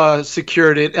 I've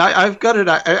secured it. I've got it.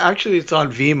 Actually, it's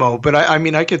on Vimeo, but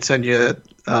I could send you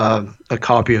a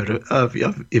copy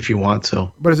of if you want.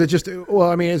 So, but is it just?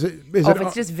 Well, is it? If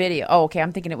it's just video. Oh, okay.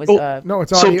 I'm thinking it was. No,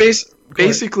 it's audio. So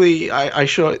basically, I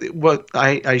show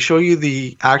you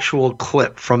the actual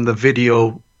clip from the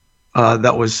video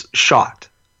that was shot.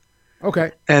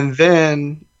 Okay. And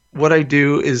then what I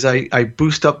do is I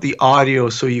boost up the audio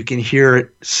so you can hear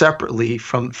it separately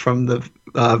from the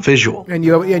visual. And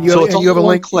you have a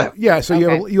link clip. Yeah, so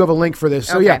you have a link for this.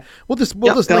 So we'll just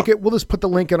link it. We'll just put the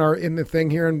link in the thing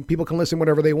here, and people can listen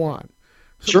whenever they want.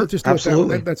 So sure, just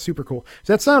absolutely. That's super cool.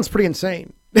 So that sounds pretty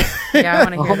insane. Yeah, I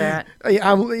want to hear that.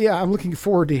 I'm looking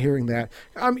forward to hearing that.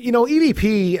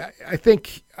 EVP. I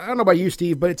think, I don't know about you,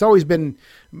 Steve, but it's always been,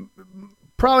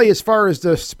 probably as far as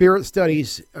the spirit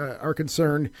studies are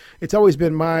concerned, it's always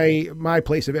been my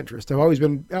place of interest. I've always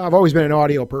been an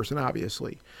audio person,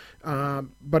 obviously,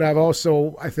 but I've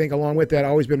also, I think, along with that,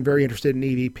 always been very interested in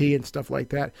EVP and stuff like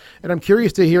that. And I'm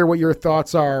curious to hear what your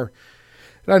thoughts are.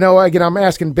 I know, again, I'm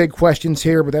asking big questions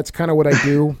here, but that's kind of what I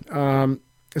do.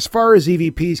 As far as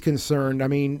EVP is concerned, I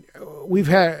mean,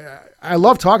 I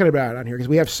love talking about it on here because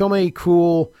we have so many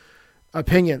cool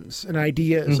opinions and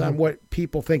ideas on what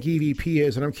people think EVP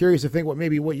is. And I'm curious to think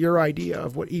what your idea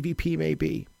of what EVP may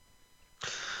be.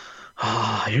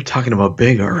 Oh, you're talking about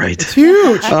big, all right. It's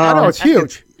huge. I know it's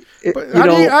huge. But how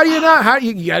do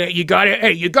you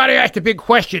gotta ask the big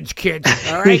questions, kids.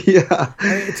 All right. Yeah.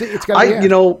 It's gotta be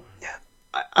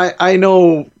I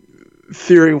know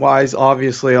theory wise,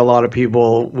 obviously a lot of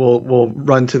people will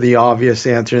run to the obvious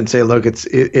answer and say, look,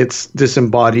 it's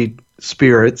disembodied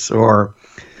spirits or,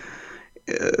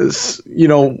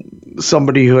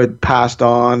 somebody who had passed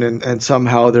on and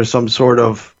somehow there's some sort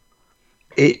of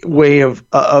a way of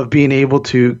being able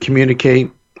to communicate.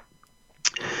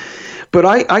 But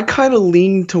I kind of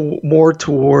lean more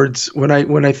towards when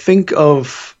I think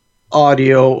of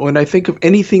audio, when I think of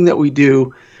anything that we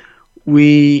do,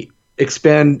 we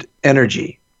expend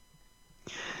energy.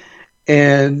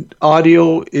 And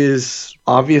audio is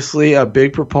obviously a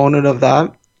big proponent of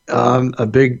that, a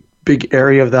big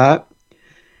area of that.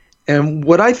 And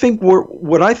what I think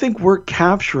we're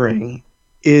capturing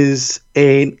is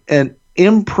an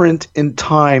imprint in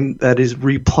time that is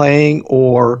replaying,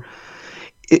 or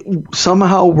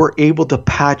somehow we're able to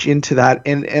patch into that.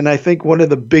 And I think one of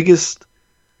the biggest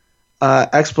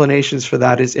explanations for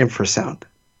that is infrasound.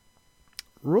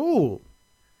 Rule.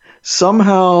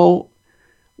 Somehow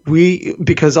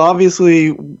because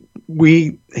obviously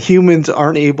we humans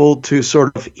aren't able to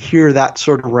sort of hear that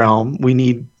sort of realm. We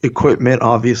need equipment,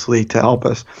 obviously, to help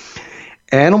us.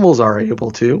 Animals are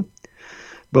able to,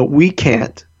 but we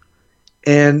can't.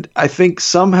 And I think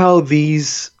somehow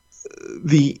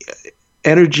the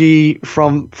energy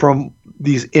from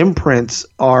these imprints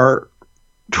are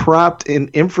trapped in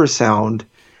infrasound,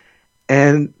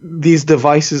 and these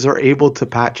devices are able to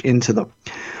patch into them.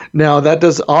 Now,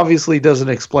 that obviously doesn't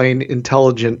explain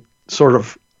intelligent sort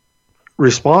of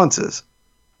responses.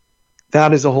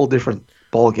 That is a whole different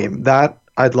ballgame. That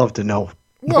I'd love to know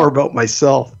more about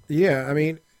myself. Yeah, I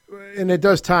mean, and it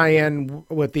does tie in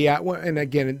with and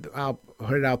again, I'll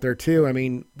put it out there too. I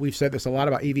mean, we've said this a lot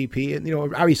about EVP, and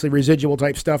obviously residual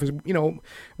type stuff is,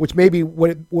 which may be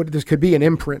what this could be, an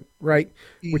imprint, right?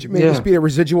 Which may just be a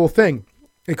residual thing.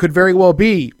 It could very well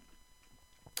be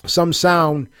some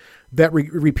sound that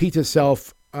repeats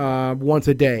itself once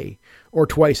a day or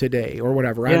twice a day or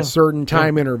whatever at certain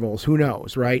time intervals. Who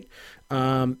knows, right?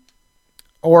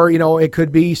 Or it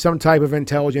could be some type of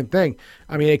intelligent thing.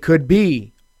 I mean, it could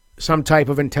be some type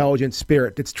of intelligent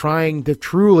spirit that's trying to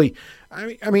truly.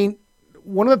 I mean,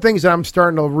 one of the things that I'm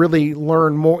starting to really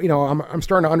learn more. I'm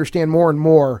starting to understand more and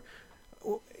more.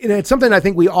 And it's something I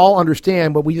think we all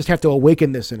understand, but we just have to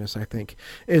awaken this in us. I think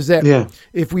is that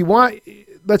if we want.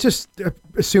 Let's just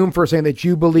assume for a second that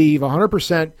you believe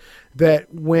 100%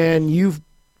 that when you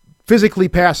physically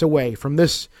pass away from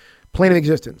this plane of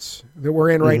existence that we're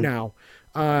in right now,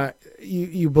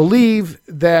 you believe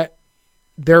that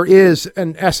there is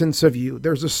an essence of you.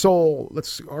 There's a soul,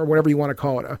 or whatever you want to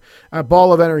call it, a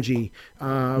ball of energy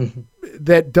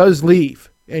that does leave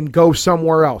and go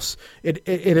somewhere else.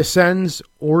 It ascends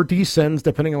or descends,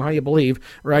 depending on how you believe,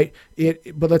 right?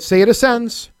 But let's say it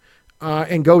ascends.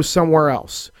 And goes somewhere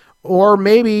else. Or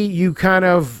maybe you kind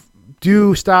of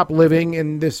do stop living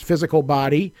in this physical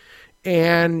body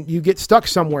and you get stuck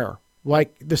somewhere,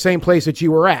 like the same place that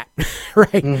you were at,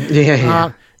 right?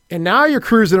 And now you're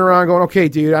cruising around going, okay,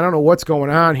 dude, I don't know what's going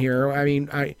on here. I mean,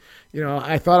 I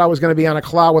thought I was going to be on a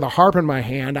cloud with a harp in my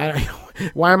hand.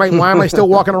 Why am I still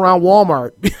walking around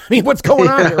Walmart? I mean, what's going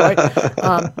on here,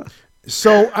 right?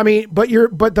 So, I mean, but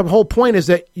the whole point is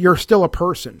that you're still a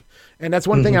person. And that's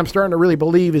one thing I'm starting to really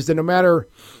believe is that no matter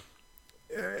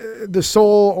the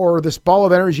soul or this ball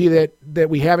of energy that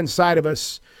we have inside of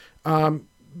us,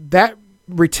 that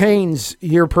retains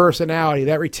your personality,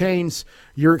 that retains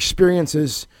your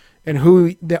experiences and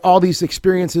all these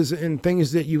experiences and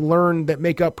things that you learn that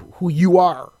make up who you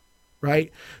are,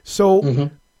 right?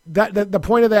 So that the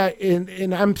point of that,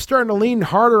 and I'm starting to lean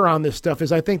harder on this stuff,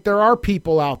 is I think there are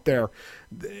people out there,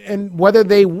 and whether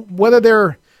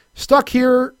they're stuck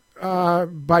here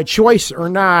by choice or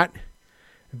not,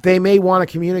 they may want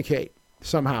to communicate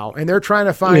somehow. And they're trying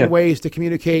to find ways to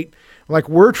communicate like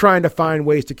we're trying to find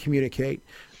ways to communicate.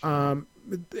 And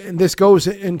this goes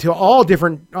into all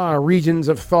different regions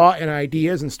of thought and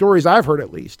ideas and stories I've heard,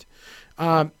 at least.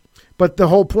 But the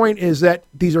whole point is that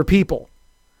these are people.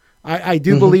 I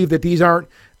do believe that these aren't,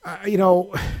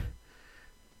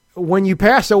 when you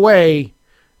pass away,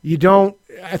 you don't.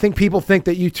 I think people think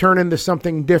that you turn into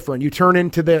something different. You turn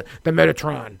into the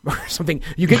Metatron or something.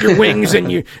 You get your wings,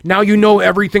 and now you know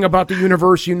everything about the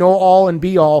universe. You know all and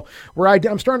be all. Where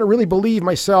I'm starting to really believe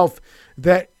myself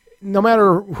that no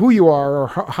matter who you are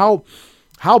or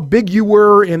how big you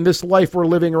were in this life we're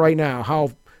living right now,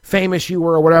 how famous you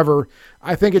were or whatever,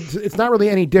 I think it's not really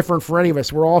any different for any of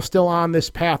us. We're all still on this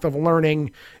path of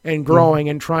learning and growing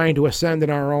and trying to ascend in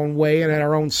our own way and at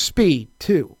our own speed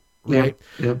too. Right.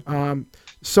 Yeah.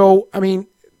 So, I mean,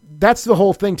 that's the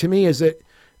whole thing to me, is that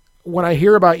when I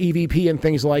hear about EVP and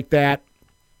things like that,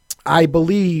 I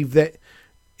believe that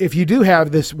if you do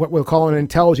have this, what we'll call an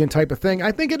intelligent type of thing,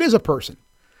 I think it is a person.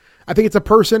 I think it's a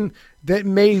person that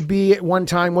maybe at one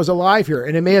time was alive here,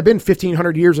 and it may have been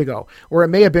 1,500 years ago, or it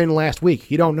may have been last week.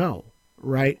 You don't know,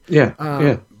 right?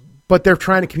 Yeah. But they're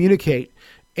trying to communicate.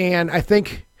 And I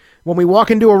think when we walk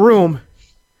into a room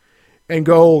and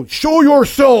go, show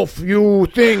yourself, you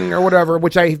thing, or whatever,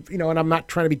 which and I'm not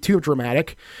trying to be too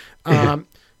dramatic.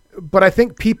 But I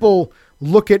think people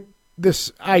look at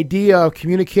this idea of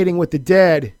communicating with the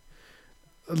dead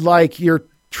like you're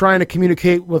trying to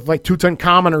communicate with like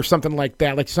Tutankhamun or something like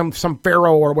that, like some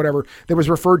pharaoh or whatever that was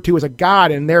referred to as a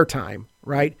god in their time,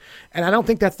 right? And I don't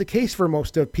think that's the case for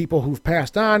most of people who've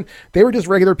passed on. They were just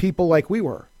regular people like we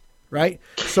were, right?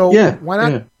 So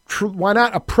why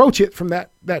not approach it from that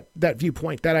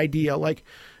viewpoint, that idea? Like,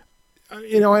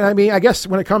 and I mean, I guess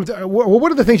when it comes to,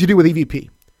 what are the things you do with EVP?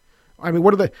 I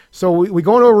mean, so we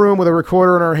go into a room with a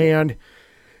recorder in our hand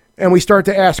and we start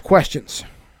to ask questions.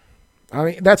 I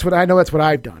mean, that's what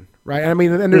I've done, right? I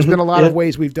mean, and there's been a lot of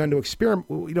ways we've done to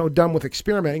experiment, done with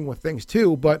experimenting with things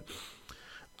too. But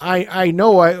I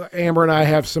know Amber and I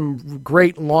have some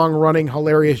great long running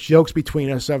hilarious jokes between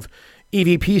us of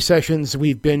EVP sessions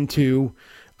we've been to,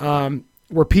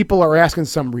 where people are asking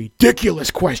some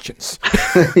ridiculous questions.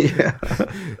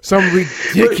 Some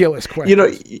ridiculous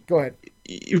questions. Go ahead.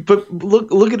 But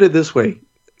look at it this way.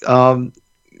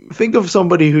 Think of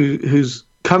somebody who's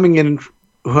coming in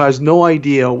who has no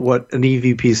idea what an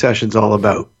EVP session's all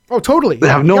about. Oh, totally. They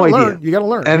have no idea. You got to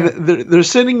learn. And they're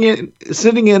sitting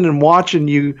in and watching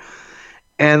you,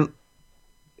 and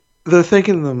they're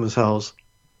thinking to themselves,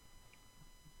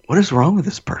 what is wrong with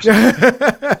this person?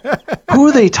 Who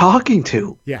are they talking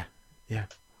to? Yeah.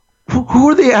 Who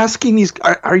are they asking these?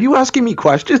 Are you asking me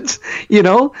questions?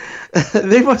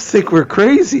 They must think we're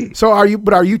crazy. So are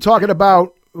you talking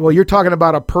about, well, you're talking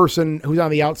about a person who's on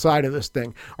the outside of this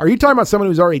thing. Are you talking about someone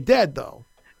who's already dead though?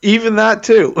 Even that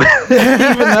too.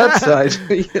 Even that side.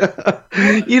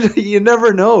 You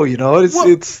never know,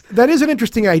 it's that is an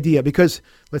interesting idea, because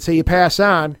let's say you pass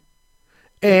on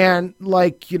and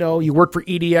you worked for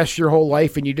EDS your whole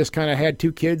life and you just kind of had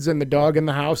 2 kids and the dog in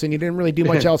the house and you didn't really do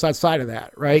much else outside of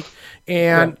that. Right.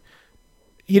 And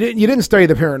you didn't study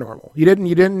the paranormal. You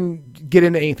didn't get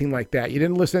into anything like that. You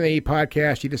didn't listen to any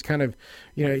podcast. You just kind of,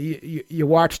 you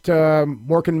watched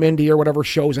Mork and Mindy or whatever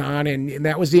shows on, and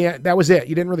that was that was it.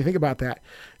 You didn't really think about that.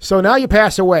 So now you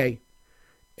pass away,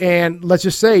 and let's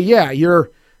just say,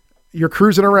 you're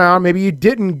cruising around. Maybe you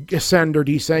didn't ascend or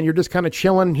descend. You're just kind of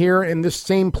chilling here in this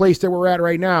same place that we're at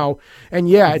right now. And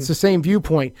it's the same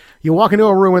viewpoint. You walk into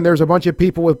a room and there's a bunch of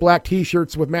people with black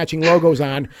T-shirts with matching logos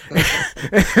on,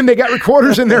 and they got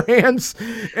recorders in their hands,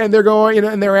 and they're going,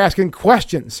 and they're asking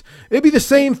questions. It'd be the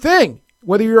same thing,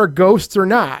 whether you're a ghost or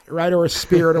not, right? Or a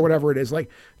spirit or whatever it is. Like,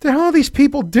 what the hell are these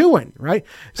people doing? Right.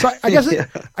 So I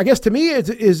guess to me,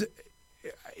 is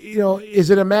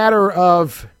it a matter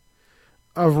of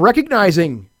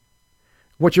recognizing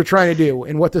what you're trying to do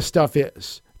and what this stuff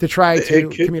is to try to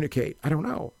communicate? I don't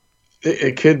know.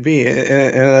 It could be, and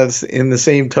that's in the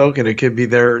same token, it could be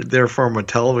their form of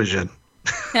television.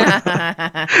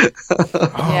 Yeah.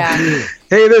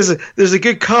 Hey, there's a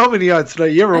good comedy on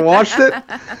tonight. You ever watched it?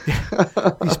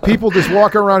 These people just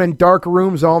walk around in dark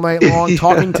rooms all night long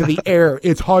talking to the air.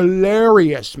 It's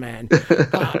hilarious, man. But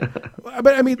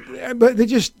it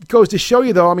just goes to show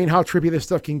you, though, how trippy this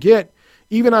stuff can get,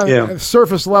 even on the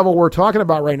surface level we're talking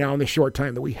about right now in the short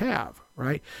time that we have,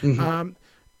 right? Mm-hmm.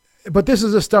 But this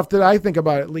is the stuff that I think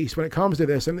about, at least when it comes to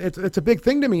this. And it's a big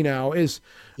thing to me now is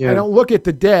I don't look at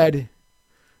the dead.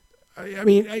 I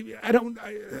mean, I don't,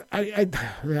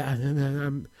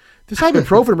 this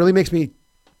ibuprofen really makes me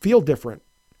feel different.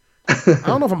 I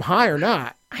don't know if I'm high or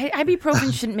not.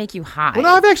 Ibuprofen shouldn't make you high. Well, no,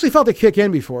 I've actually felt it kick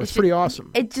in before. It's pretty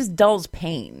awesome. It just dulls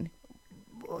pain.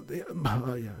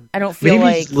 I don't feel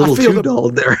maybe it's a little too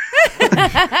dulled there.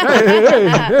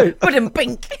 hey. Put him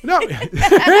pink. No,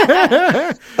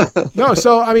 no.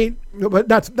 So I mean, but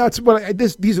that's what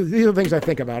these are things I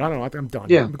think about. I don't know. I'm done.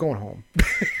 Yeah. I'm going home.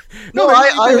 No, they're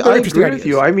I interesting agree with ideas.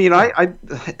 you. I mean, I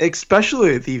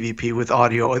especially with EVP with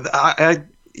audio,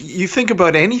 you think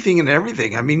about anything and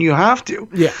everything. I mean, you have to.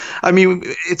 Yeah. I mean,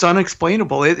 it's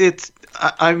unexplainable.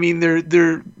 I mean,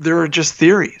 there are just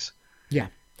theories, Yeah.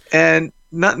 and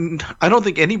I don't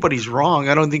think anybody's wrong.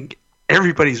 I don't think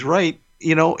everybody's right.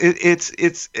 You know,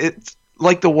 it's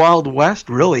like the Wild West,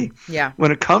 really. Yeah.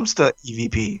 When it comes to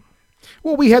EVP.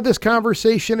 Well, we had this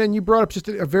conversation, and you brought up just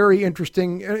a very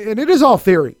interesting, and it is all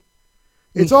theory.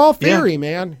 It's all theory,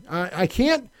 man. I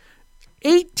can't.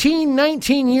 18,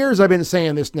 19 years I've been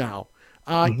saying this now,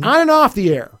 on and off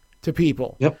the air to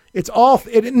people. Yep. It's all,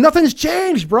 nothing's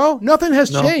changed, bro. Nothing has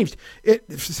changed.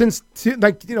 Since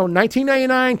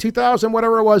 1999, 2000,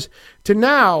 whatever it was, to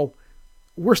now,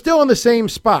 we're still in the same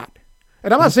spot.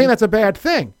 And I'm not saying that's a bad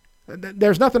thing.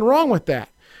 There's nothing wrong with that.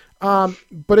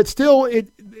 But it's still,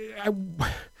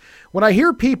 when I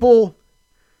hear people,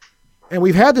 and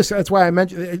we've had this, that's why I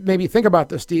mentioned, it made me think about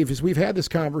this, Steve, is we've had this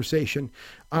conversation.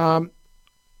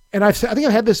 And I think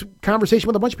I've had this conversation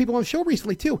with a bunch of people on the show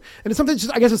recently too. And it's something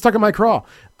I guess it's stuck in my craw.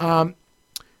 I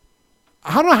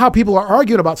don't know how people are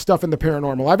arguing about stuff in the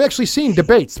paranormal. I've actually seen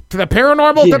debates, the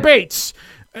paranormal debates.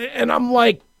 And I'm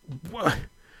like,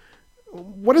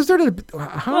 what is there to,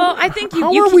 Well, I think you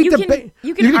argue. can argue.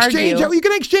 You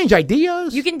can exchange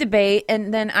ideas. You can debate,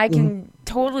 and then I can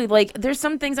totally, like, there's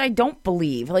some things I don't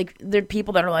believe. Like, there are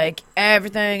people that are like,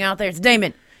 everything out there is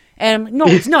Damon. And I'm like, no,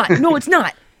 it's not. No, it's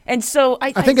not. And so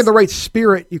I think in the right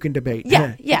spirit, you can debate.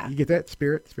 Yeah, yeah. You get that?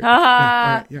 Spirit?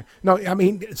 Yeah. No, I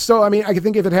mean, I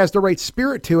think if it has the right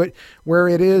spirit to it, where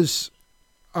it is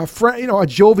a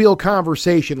jovial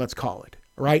conversation, let's call it,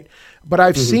 right? But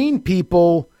I've seen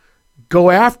people go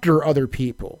after other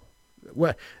people.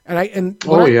 And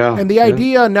the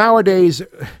idea nowadays,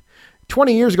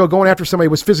 20 years ago, going after somebody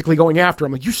was physically going after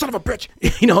them. Like, you son of a bitch,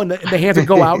 and the hands would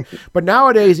go out. But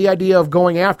nowadays, the idea of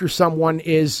going after someone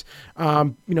is,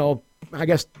 I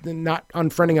guess not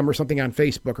unfriending them or something on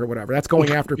Facebook or whatever. That's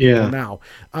going after people now.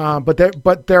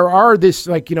 But there are this,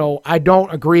 I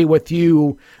don't agree with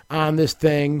you on this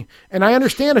thing. And I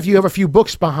understand if you have a few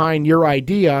books behind your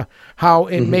idea, how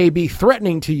it may be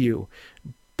threatening to you.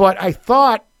 But I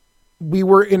thought we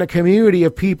were in a community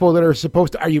of people that are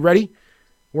supposed to, are you ready?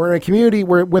 We're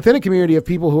within a community of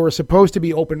people who are supposed to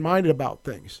be open-minded about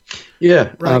things.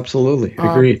 Yeah, right? Absolutely.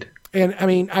 Agreed. And I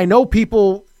mean, I know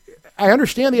people, I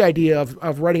understand the idea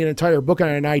of writing an entire book on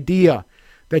an idea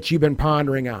that you've been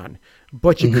pondering on,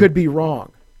 but you could be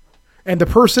wrong. And the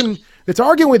person that's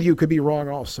arguing with you could be wrong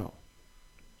also.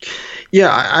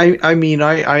 Yeah, I mean,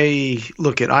 I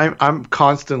look at, I'm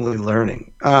constantly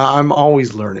learning. I'm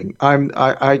always learning.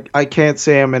 I can't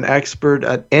say I'm an expert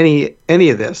at any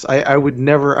of this. I would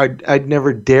never, I'd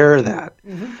never dare that.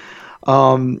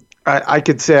 I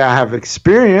could say I have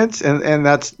experience, and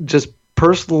that's just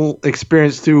personal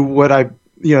experience through what I,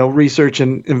 research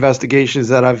and investigations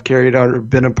that I've carried out or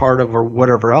been a part of or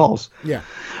whatever else. Yeah.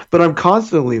 But I'm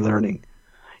constantly learning,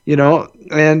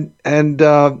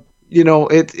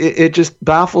 it just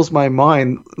baffles my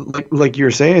mind, like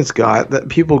you're saying, Scott, that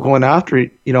people going after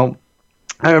it,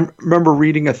 I remember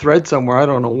reading a thread somewhere, I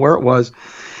don't know where it was,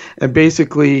 and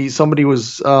basically somebody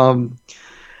was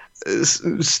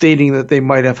stating that they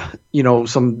might have,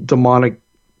 some demonic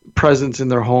presence in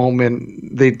their home, and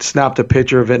they snapped a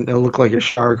picture of it and it looked like a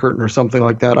shower curtain or something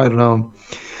like that. I don't know.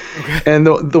 Okay. And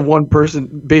the one person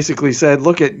basically said,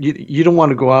 look, you don't want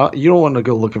to go out, you don't want to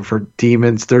go looking for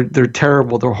demons. They're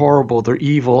terrible, they're horrible, they're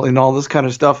evil, and all this kind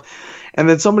of stuff. And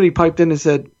then somebody piped in and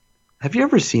said, have you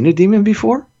ever seen a demon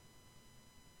before?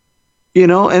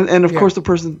 And of course the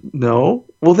person, no.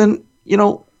 Well then,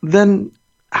 then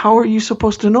how are you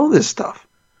supposed to know this stuff?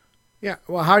 Yeah.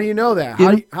 Well, how do you know that?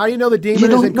 How do you know the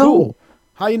demon isn't cool?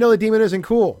 How do you know the demon isn't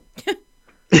cool?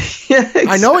 Yeah,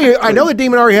 exactly. I know the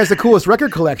demon already has the coolest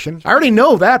record collection. I already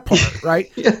know that part,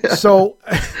 right? Yeah. So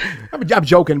I'm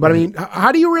joking, but I mean,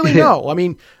 how do you really know? I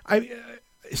mean,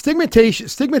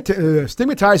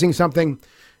 stigmatizing something,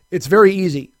 it's very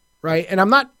easy, right? And I'm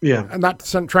not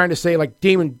trying to say like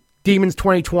demons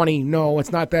 2020. No,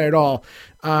 it's not that at all.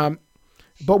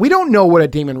 But we don't know what a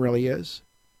demon really is.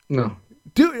 No.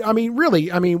 We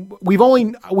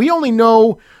only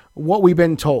know what we've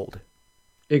been told.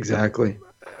 Exactly.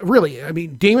 Really, I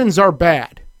mean, demons are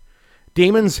bad.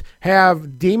 Demons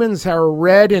are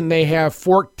red and they have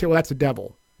forked. Well, that's the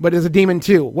devil. but it's a demon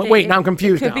too. Wait, now I'm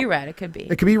confused. It could now. be red. It could be.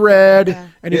 It could be red,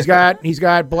 and he's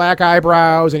got black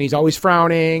eyebrows, and he's always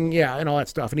frowning, and all that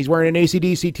stuff. And he's wearing an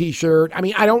AC/DC T-shirt. I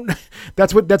mean, I don't.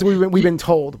 That's what we've been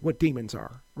told what demons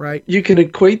are, right? You can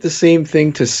equate the same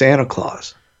thing to Santa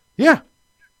Claus. Yeah.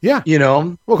 You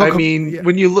know, Well, I mean,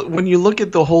 when you look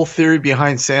at the whole theory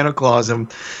behind Santa Claus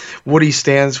and what he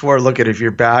stands for, look at, if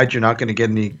you're bad, you're not going to get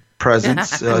any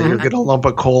presents. You'll get a lump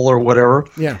of coal or whatever.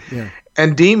 Yeah.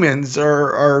 And demons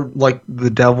are like the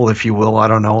devil, if you will. I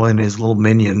don't know, and his little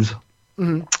minions.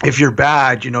 Mm-hmm. If you're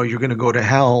bad, you're going to go to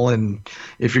hell, and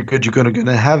if you're good, you're going to go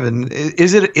to heaven.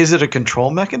 Is it a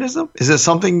control mechanism? Is it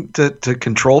something to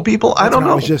control people? I don't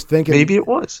know. I was just thinking. Maybe it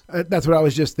was. That's what I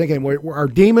was just thinking. Are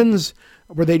demons?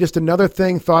 Were they just another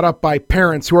thing thought up by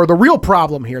parents who are the real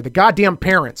problem here? The goddamn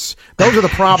parents. Those are the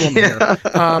problem here.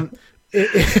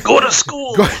 Go to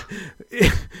school.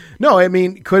 No, I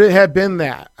mean, could it have been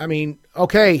that? I mean,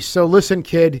 okay, so listen,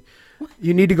 kid,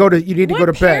 you need to go to bed.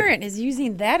 What parent is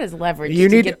using that as leverage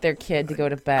to get their kid to go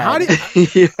to bed? How do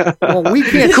you, well, we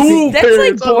can't. Cool That's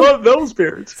parents. like I love those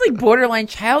parents. It's like borderline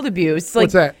child abuse. It's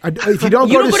like, What's that? If you don't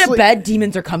you go don't to go to sleep, bed,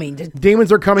 demons are coming to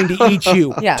demons are coming to eat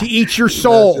you, Yeah. to eat your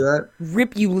soul. That's right.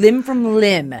 rip you limb from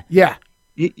limb. Yeah.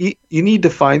 You need to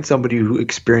find somebody who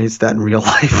experienced that in real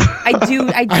life. I do.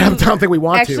 I don't think we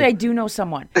want Actually, to. I do know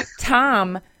someone.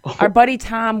 Tom, our buddy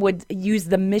Tom, would use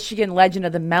the Michigan legend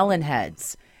of the melon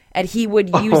heads, and he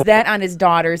would use that on his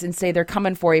daughters and say they're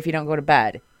coming for you if you don't go to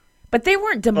bed. But they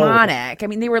weren't demonic. I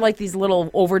mean, they were like these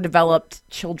little overdeveloped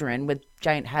children with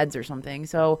giant heads or something.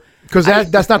 So Because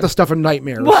that's not the stuff of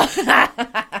nightmares. well,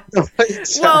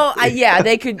 yeah,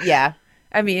 they could. Yeah,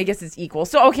 I mean, I guess it's equal.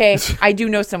 So okay, I do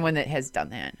know someone that has done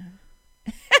that.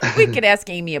 We could ask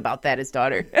Amy about that, his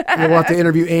daughter. We'll have to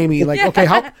interview Amy. Like, okay,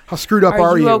 how screwed up Are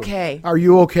are you you? okay? Are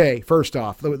you okay? First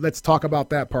off, let's talk about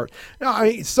that part. No, I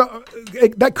mean, so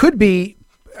that could be.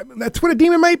 That's what a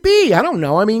demon might be. I don't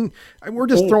know. I mean, we're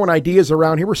just throwing ideas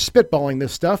around here. We're spitballing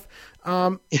this stuff.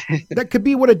 That could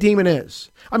be what a demon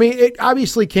is. I mean, it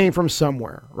obviously came from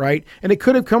somewhere, right? And it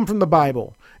could have come from the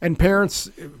Bible. And parents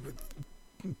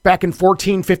back in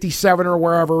 1457 or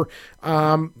wherever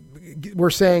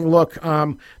were saying, look,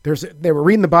 they were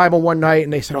reading the Bible one night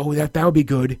and they said, oh, that would be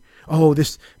good. Oh,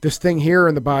 this thing here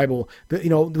in the Bible,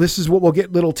 this is what we'll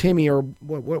get little Timmy, or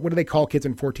what do they call kids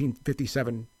in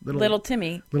 1457? Little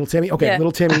Timmy. Little Timmy. Okay, Yeah.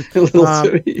 Little Timmy.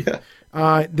 Timmy,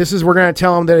 yeah. This is, we're going to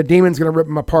tell him that a demon's going to rip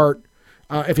him apart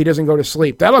if he doesn't go to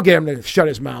sleep. That'll get him to shut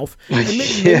his mouth. And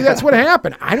maybe that's what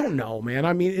happened. I don't know, man.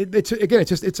 I mean,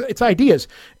 it's ideas.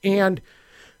 And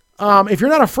if you're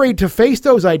not afraid to face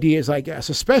those ideas, I guess,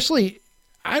 especially,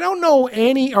 I don't know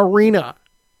any arena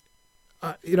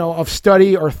of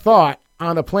study or thought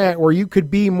on the planet where you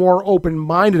could be more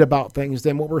open-minded about things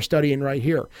than what we're studying right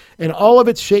here. And all of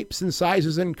its shapes and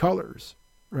sizes and colors,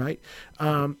 right?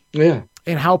 Yeah.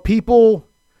 And how people,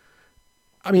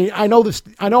 I mean, I know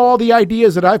all the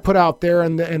ideas that I've put out there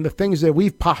and the things that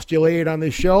we've postulated on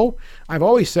this show. I've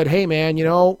always said, hey, man,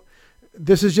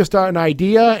 this is just an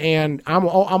idea, and I'm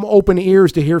open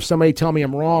ears to hear somebody tell me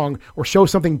I'm wrong or show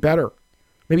something better,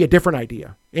 maybe a different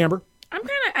idea. Amber?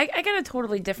 I got a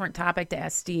totally different topic to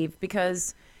ask Steve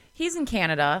because he's in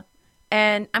Canada,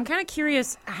 and I'm kind of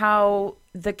curious how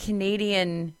the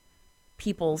Canadian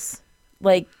peoples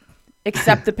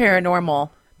accept the paranormal,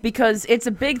 because it's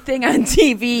a big thing on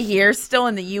TV here, still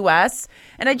in the U.S.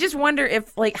 And I just wonder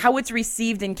if how it's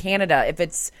received in Canada, if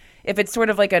it's sort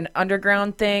of like an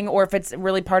underground thing, or if it's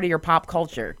really part of your pop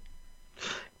culture.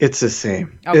 It's the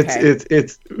same. Okay.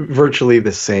 It's virtually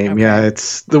the same. Okay. Yeah,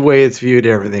 it's the way it's viewed.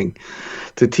 Everything,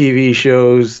 to TV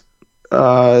shows,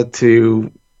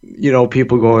 to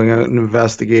people going out and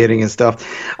investigating and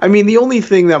stuff. I mean, the only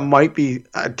thing that might be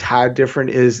a tad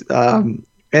different is, and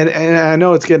I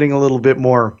know it's getting a little bit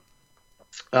more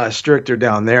stricter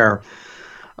down there.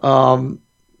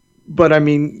 But I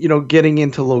mean, getting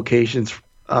into locations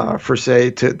for say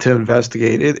to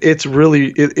investigate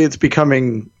it's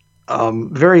becoming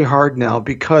very hard now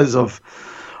because of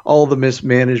all the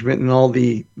mismanagement and all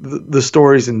the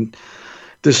stories and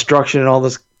destruction and all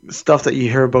this stuff that you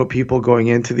hear about people going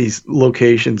into these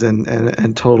locations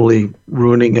and totally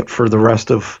ruining it for the rest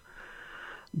of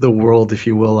the world, if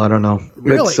you will. I don't know.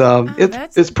 Really?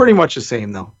 It's pretty much the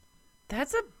same though.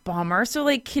 That's a bummer.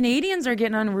 So Canadians are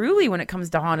getting unruly when it comes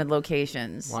to haunted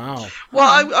locations. Wow.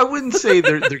 Well, I wouldn't say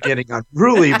they're getting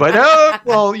unruly, but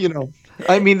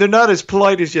I mean, they're not as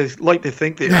polite as you like to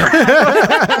think they are.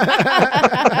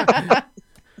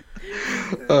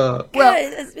 Of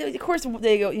course,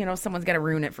 they go. Someone's got to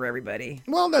ruin it for everybody.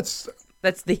 Well, that's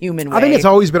the human way. I think it's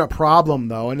always been a problem,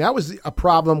 though, and that was a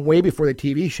problem way before the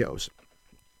TV shows.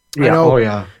 I Yeah. know Oh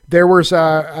yeah. there was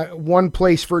one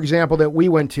place, for example, that we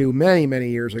went to many, many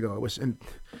years ago. It was, and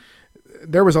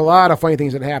there was a lot of funny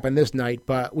things that happened this night,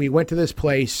 but we went to this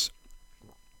place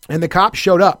and the cops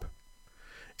showed up,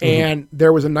 and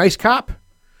there was a nice cop,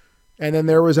 and then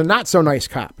there was a not so nice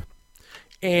cop,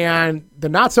 and the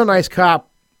not so nice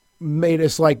cop made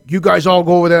us like, you guys all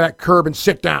go over to that curb and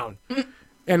sit down.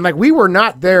 And like, we were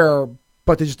not there,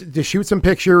 but to shoot some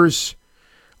pictures,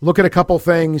 look at a couple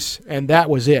things, and that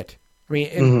was it. I mean,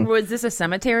 and Was this a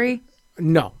cemetery?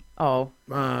 no, Oh,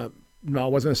 no,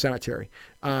 it wasn't a cemetery.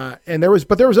 And there was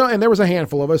a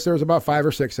handful of us. There was about 5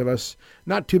 or 6 of us.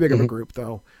 Not too big of a group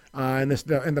though. And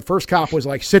the first cop was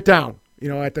like, sit down,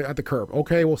 at the curb.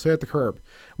 Okay, we'll sit at the curb.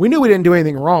 We knew we didn't do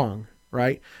anything wrong,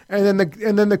 right? And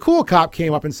then the cool cop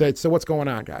came up and said, so what's going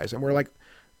on, guys? And we're like,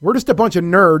 we're just a bunch of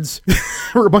nerds.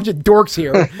 We're a bunch of dorks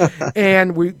here.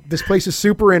 And this place is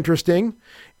super interesting.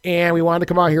 And we wanted to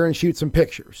come out here and shoot some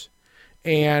pictures.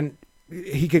 And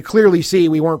he could clearly see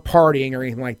we weren't partying or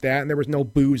anything like that. And there was no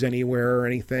booze anywhere or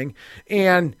anything.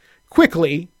 And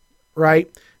quickly, right,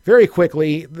 very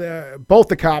quickly, both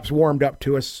the cops warmed up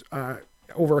to us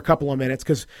over a couple of minutes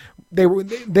because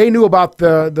they knew about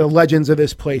the legends of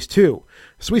this place too.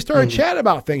 So we started chatting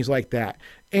about things like that.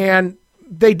 And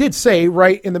they did say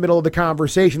right in the middle of the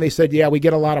conversation, they said, yeah, we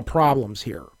get a lot of problems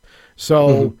here.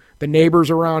 So the neighbors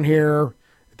around here,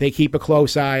 they keep a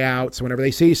close eye out. So whenever they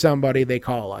see somebody, they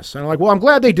call us. And I'm like, well, I'm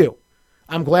glad they do.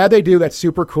 That's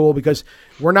super cool because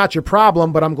we're not your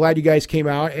problem, but I'm glad you guys came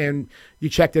out and you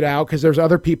checked it out because there's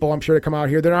other people I'm sure that come out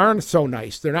here that aren't so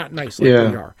nice. They're not nice like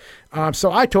we are.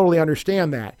 So I totally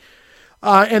understand that.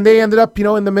 And they ended up,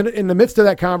 in the midst of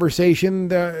that conversation,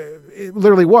 it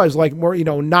literally was like more,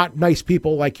 not nice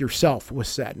people like yourself was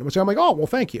said. And so I'm like, oh, well,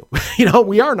 thank you.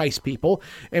 We are nice people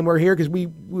and we're here because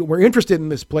we're interested in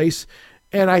this place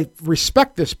and I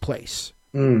respect this place.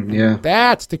 Yeah.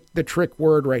 That's the trick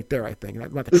word right there, I think.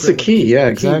 It's the key. Yeah,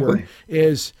 exactly.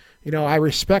 Is, I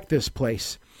respect this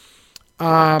place.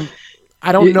 I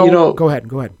don't know. Go ahead.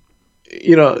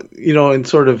 And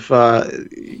sort of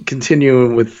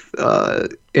continuing with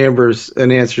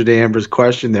an answer to Amber's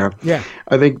question there. Yeah.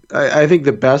 I think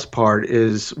the best part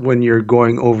is when you're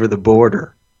going over the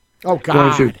border. Oh God.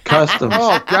 Going through customs.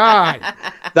 Oh God.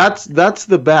 That's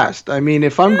the best. I mean,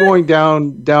 if I'm going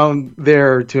down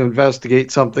there to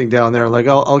investigate something down there, like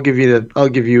I'll give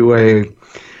you an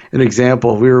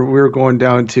example. We were going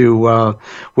down to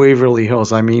Waverly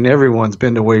Hills. I mean, everyone's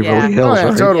been to Waverly Hills, yeah,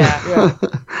 right? totally. Yeah.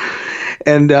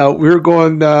 And we were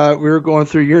going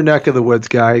through your neck of the woods,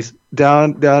 guys,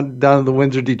 down the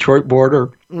Windsor-Detroit border.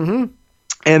 Mm-hmm.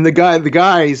 And the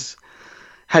guys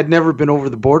had never been over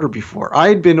the border before. I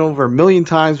had been over 1 million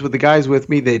times with the guys with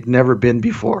me. They'd never been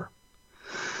before.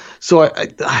 So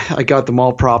I got them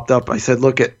all propped up. I said,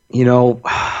 look,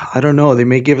 I don't know. They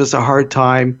may give us a hard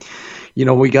time.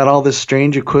 We got all this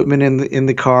strange equipment in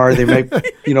the car. They might,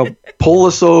 pull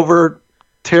us over,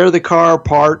 tear the car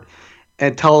apart,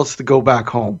 and tell us to go back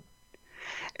home.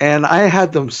 And I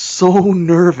had them so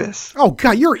nervous. Oh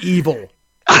God, you're evil.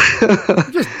 You're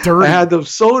just dirty. I had them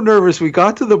so nervous. We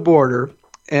got to the border,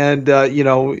 and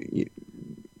your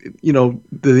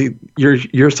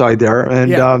side there,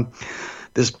 and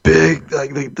this big,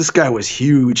 this guy was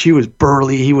huge. He was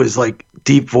burly. He was like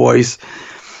deep voice,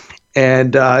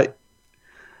 and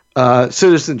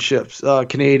citizenships,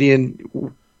 Canadian.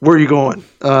 Where are you going?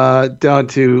 Down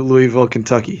to Louisville,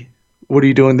 Kentucky. What are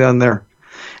you doing down there?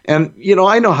 And,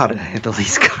 I know how to handle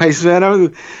these guys,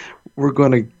 man. We're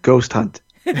going to ghost hunt.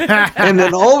 And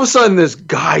then all of a sudden, this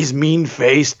guy's mean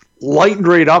face lightened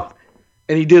right up,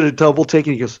 and he did a double take,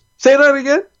 and he goes, say that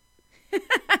again?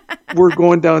 We're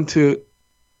going down to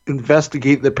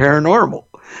investigate the paranormal.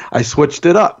 I switched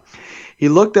it up. He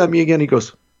looked at me again. He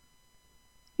goes,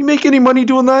 you make any money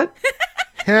doing that?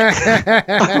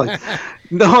 I'm like,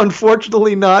 no,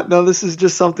 unfortunately not. No, this is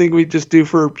just something we just do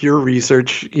for pure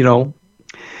research,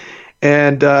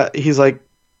 And he's like,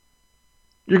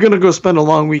 you're going to go spend a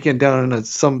long weekend down in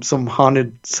some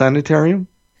haunted sanitarium?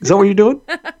 Is that what you're doing?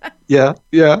 Yeah.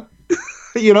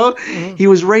 He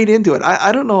was right into it.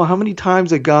 I don't know how many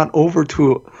times I got over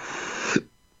to,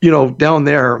 down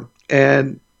there,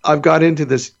 and I've got into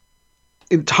this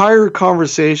entire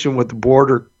conversation with the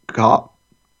border cop,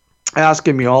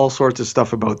 asking me all sorts of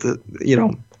stuff about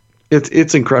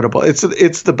it's incredible.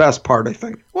 It's the best part, I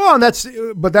think. Well, and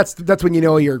that's when you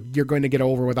know you're going to get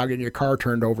over without getting your car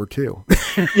turned over too.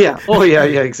 Yeah. Oh yeah.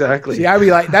 Yeah. Exactly. See, I'd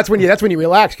be like, that's when you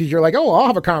relax because you're like, oh, I'll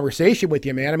have a conversation with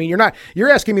you, man. I mean,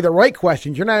 you're asking me the right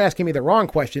questions. You're not asking me the wrong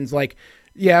questions. Like,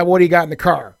 yeah, what do you got in the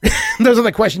car? Those are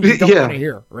the questions you don't want to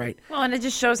hear, right? Well, and it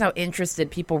just shows how interested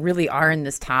people really are in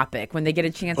this topic when they get a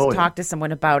chance to talk to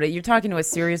someone about it. You're talking to a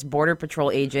serious Border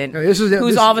Patrol agent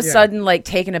who's all of a sudden like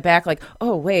taken aback, like,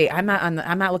 oh wait, I'm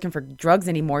not looking for drugs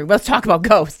anymore. Let's talk about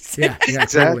ghosts. Yeah,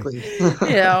 exactly.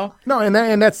 You know, no,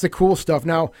 and that's the cool stuff.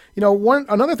 Now,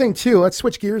 another thing too. Let's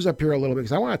switch gears up here a little bit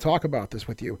because I want to talk about this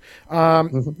with you.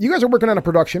 You guys are working on a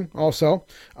production also.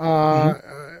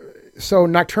 So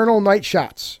Nocturnal Night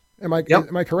Shots. Am I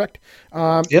correct?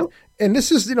 Yep. And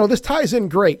this is, this ties in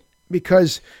great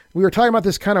because we were talking about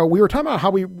this we were talking about how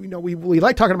we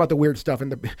like talking about the weird stuff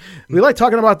we like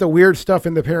talking about the weird stuff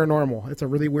in the paranormal. It's a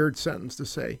really weird sentence to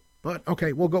say, but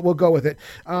okay, we'll go with it.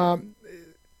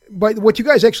 But what you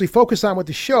guys actually focus on with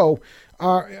the show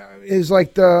is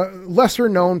like the lesser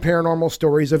known paranormal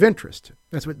stories of interest.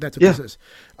 That's what this is.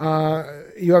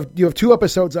 You have 2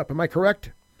 episodes up. Am I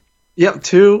correct? Yep,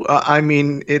 2. I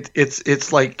mean,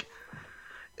 it's like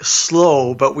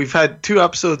slow, but we've had 2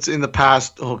 episodes in the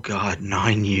past. Oh God,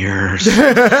 9 years.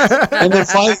 And then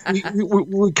finally,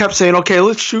 we kept saying, okay,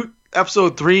 let's shoot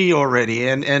episode 3 already,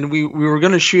 and we were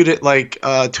going to shoot it like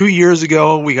 2 years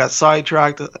ago. We got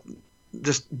sidetracked,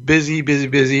 just busy.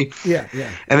 Yeah.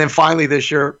 And then finally this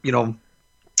year,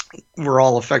 we're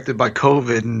all affected by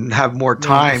COVID and have more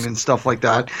time and stuff like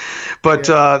that. But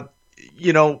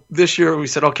this year we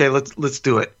said, okay, let's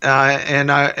do it.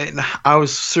 And I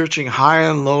was searching high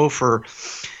and low for,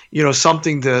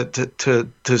 something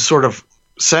to sort of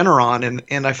center on,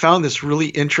 and I found this really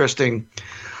interesting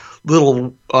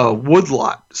little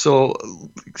woodlot. So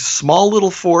small little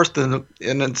forest, and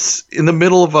it's in the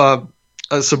middle of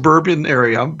a suburban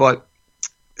area, but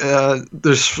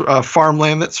there's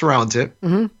farmland that surrounds it.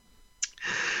 Mm-hmm.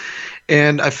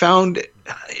 And I found,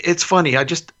 it's funny. I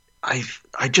just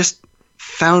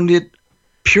found it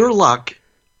pure luck,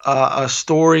 a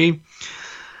story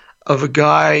of a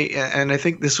guy, and I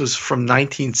think this was from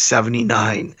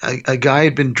 1979. A guy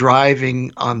had been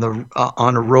driving on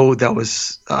a road that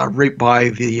was right by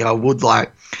the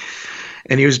woodlot,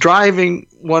 and he was driving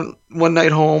one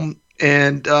night home,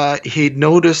 and he'd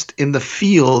noticed in the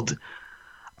field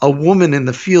a woman in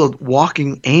the field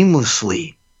walking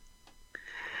aimlessly,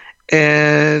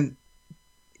 and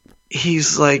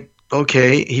he's like,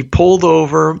 okay. He pulled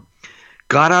over,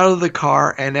 got out of the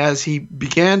car, and as he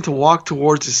began to walk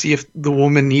towards to see if the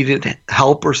woman needed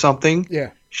help or something,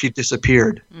 she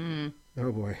disappeared. Mm.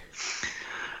 Oh boy.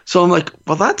 So I'm like,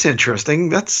 well, that's interesting.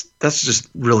 That's just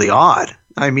really odd.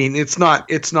 I mean, it's not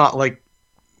like,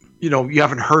 you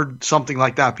haven't heard something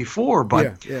like that before,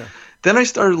 but then I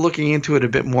started looking into it a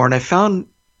bit more, and I found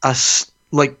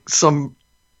something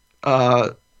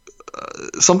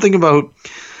about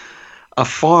a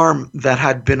farm that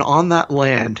had been on that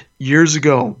land years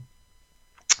ago,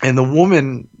 and the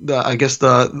woman, I guess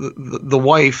the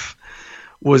wife,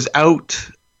 was outside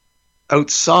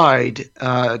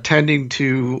tending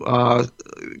to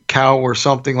cow or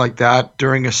something like that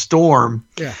during a storm,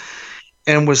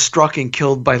 and was struck and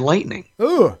killed by lightning.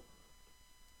 Ooh.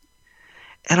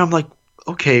 And I'm like,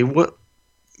 okay, what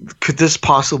could this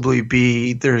possibly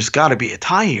be? There's got to be a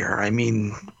tie here. I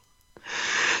mean,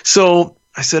 so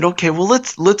I said, okay, well,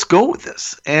 let's go with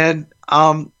this. And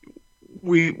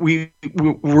we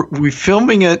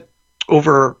filming it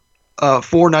over a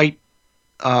 4-night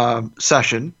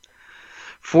session,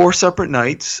 4 separate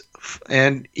nights,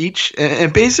 and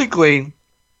basically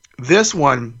this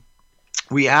one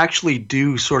we actually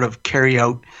do sort of carry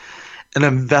out an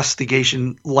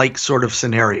investigation like sort of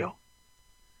scenario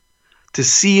to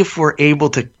see if we're able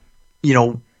to,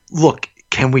 look,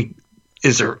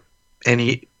 is there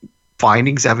any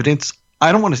findings, evidence?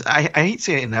 I don't want to. I hate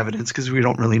saying evidence because we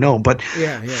don't really know, but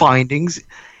findings,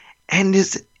 and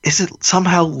is it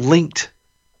somehow linked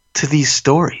to these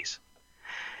stories?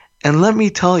 And let me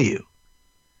tell you,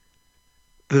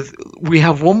 we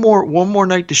have one more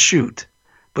night to shoot,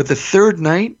 but the 3rd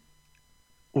night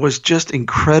was just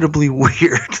incredibly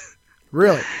weird.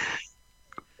 Really?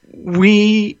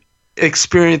 We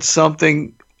experienced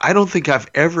something I don't think I've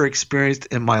ever experienced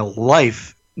in my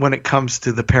life when it comes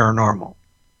to the paranormal.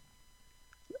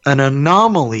 An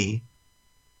anomaly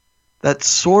that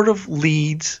sort of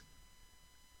leads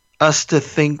us to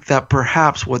think that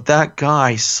perhaps what that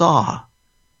guy saw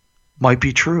might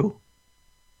be true.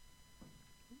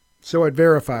 So it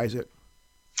verifies it.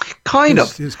 Kind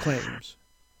of. His claims.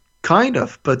 Kind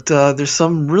of, but there's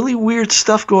some really weird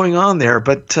stuff going on there.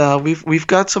 But we've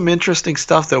got some interesting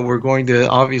stuff that we're going to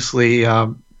obviously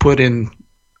put in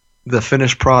the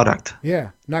finished product.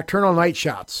 Yeah, Nocturnal Night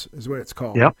Shots is what it's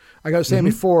called. Yep. Like I was saying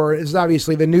before, this is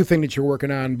obviously the new thing that you're working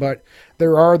on, but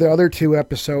there are the other 2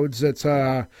 episodes. It's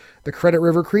the Credit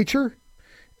River Creature.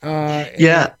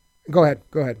 Yeah. Go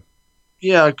ahead.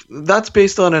 Yeah, that's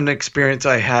based on an experience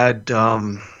I had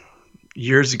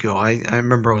years ago. I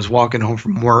remember I was walking home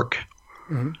from work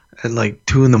at like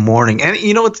 2 a.m. And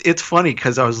it's funny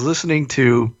because I was listening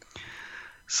to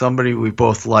somebody we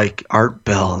both like, Art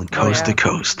Bell and Coast to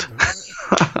Coast.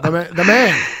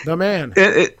 the man.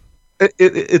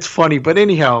 It's funny, but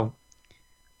anyhow,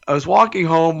 I was walking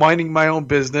home, minding my own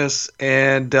business,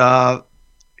 and I'm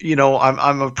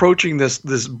approaching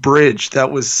this bridge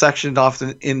that was sectioned off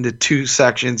into 2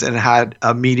 sections and had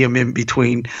a medium in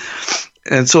between.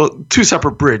 And so 2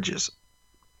 separate bridges.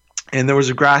 And there was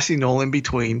a grassy knoll in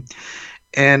between.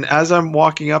 And as I'm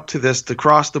walking up to to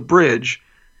cross the bridge,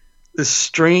 this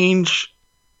strange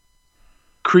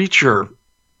creature,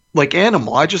 like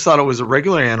animal, I just thought it was a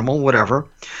regular animal, whatever,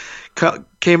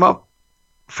 came up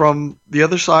from the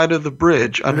other side of the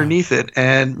bridge underneath it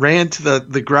and ran to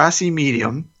the grassy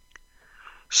medium,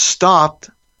 stopped,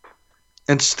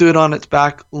 and stood on its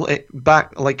back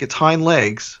like its hind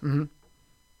legs,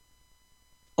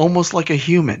 almost like a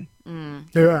human.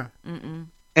 Yeah.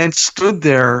 And stood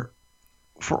there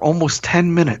for almost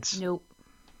 10 minutes. Nope.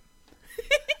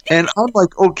 And I'm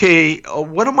like, okay,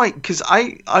 what am I? Because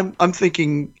I'm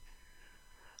thinking,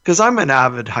 because I'm an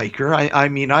avid hiker. I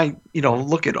mean,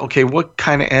 look at, okay, what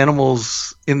kind of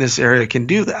animals in this area can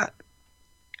do that?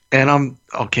 And I'm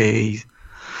okay,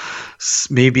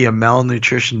 maybe a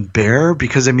malnutrition bear,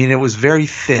 because I mean it was very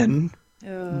thin,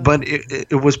 but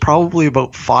it was probably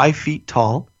about 5 feet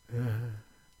tall.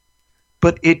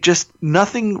 But it just,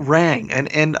 nothing rang.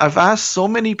 And I've asked so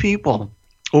many people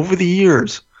over the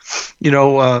years,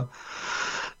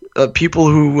 people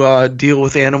who deal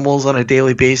with animals on a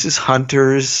daily basis,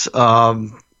 hunters,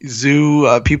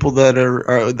 zoo people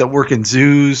that work in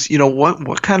zoos.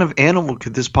 What kind of animal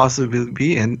could this possibly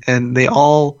be? And they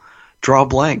all draw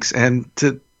blanks. And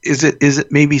is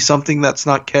it maybe something that's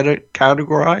not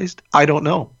categorized? I don't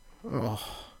know. Oh.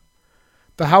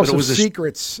 The House of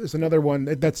Secrets is another one.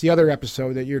 That's the other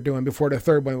episode that you're doing before the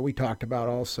third one that we talked about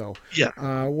also. Yeah.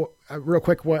 Real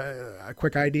quick, a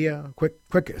quick idea, quick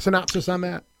synopsis on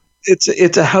that.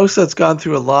 It's a house that's gone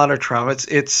through a lot of trauma.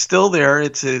 It's still there.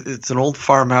 It's an old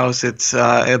farmhouse. It's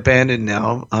abandoned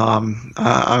now.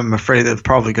 I'm afraid they're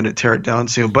probably going to tear it down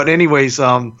soon. But anyways,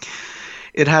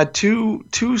 it had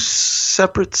two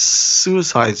separate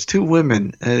suicides, 2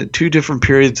 women, 2 different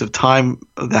periods of time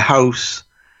of the house.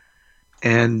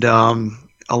 And a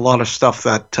lot of stuff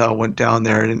that went down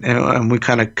there, and we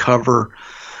kind of cover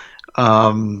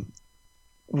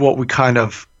what we kind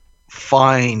of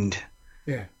find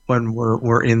when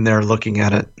we're in there looking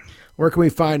at it. Where can we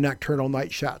find Nocturnal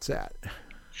Night Shots at?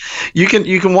 You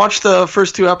can watch the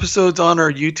first 2 episodes on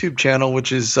our YouTube channel,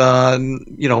 which is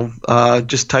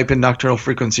just type in Nocturnal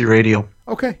Frequency Radio.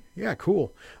 Okay, yeah,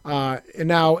 cool. And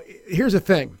now here's the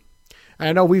thing.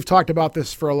 I know we've talked about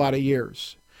this for a lot of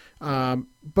years.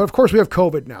 But of course we have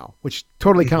COVID now, which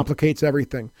totally complicates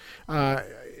everything.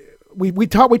 We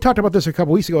talked about this a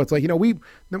couple weeks ago. It's like,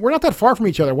 we're not that far from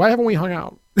each other. Why haven't we hung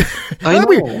out? I know.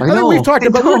 We were talking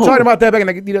about that back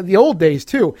in the old days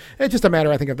too. It's just a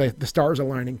matter, I think, of the stars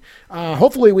aligning.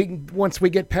 Hopefully once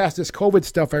we get past this COVID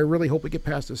stuff, I really hope we get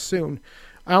past this soon.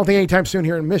 I don't think anytime soon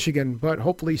here in Michigan, but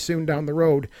hopefully soon down the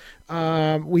road.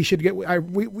 We should you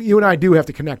and I do have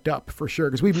to connect up for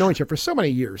sure, because we've known each other for so many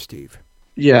years, Steve.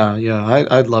 Yeah,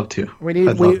 I'd love to. We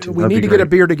need to get a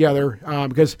beer together,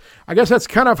 because I guess that's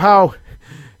kind of how,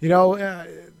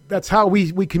 that's how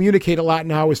we communicate a lot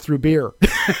now, is through beer.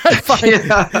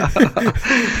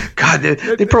 God,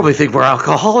 they probably think we're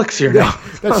alcoholics here now.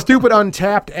 That stupid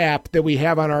Untapped app that we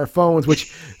have on our phones,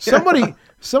 which somebody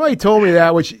told me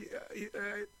that, which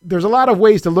there's a lot of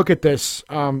ways to look at this.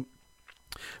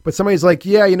 But somebody's like,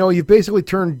 you've basically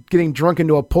turned getting drunk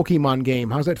into a Pokemon game.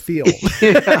 How's that feel?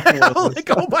 I'm like,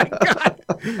 oh my God.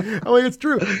 I'm like, it's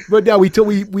true. But now we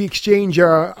exchange,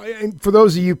 and for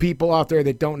those of you people out there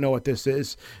that don't know what this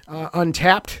is,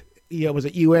 Untapped, was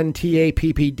it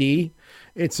UNTAPPD?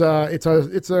 It's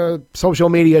a social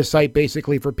media site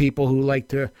basically for people who like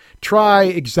to try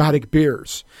exotic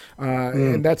beers.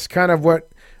 And that's kind of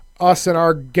what us and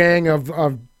our gang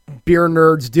of beer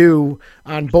nerds do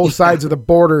on both sides of the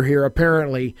border here,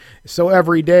 apparently. So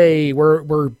every day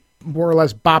we're more or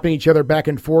less bopping each other back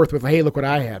and forth with, hey, look what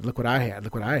I had, look what I had,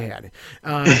 look what I had.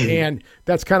 And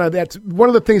that's one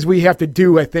of the things we have to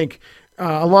do, I think,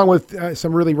 along with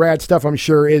some really rad stuff, I'm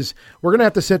sure, is we're going to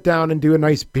have to sit down and do a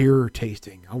nice beer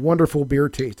tasting, a wonderful beer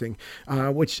tasting,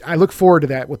 which I look forward to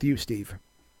that with you, Steve.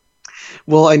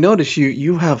 Well, I notice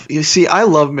you see, I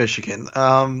love Michigan.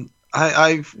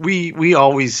 We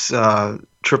always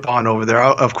trip on over there.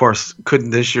 I, of course,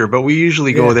 couldn't this year, but we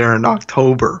usually go there in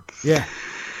October. Yeah.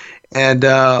 And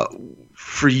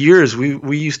for years,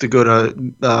 we used to go to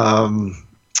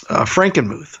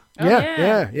Frankenmuth. Oh,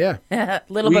 Yeah.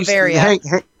 Little Bavaria.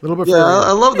 Little Bavaria. Yeah,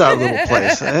 I love that little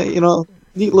place.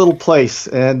 Neat little place.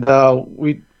 And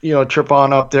we, trip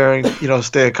on up there and,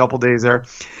 stay a couple days there.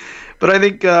 But I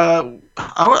think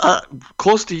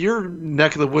close to your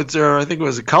neck of the woods there, I think it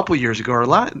was a couple years ago, or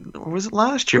was it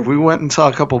last year? We went and saw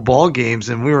a couple ball games,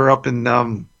 and we were up in,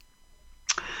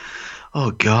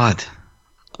 oh, God.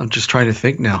 I'm just trying to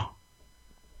think now.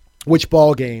 Which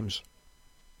ball games?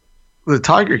 The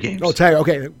Tiger games. Oh, Tiger.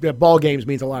 Okay, the ball games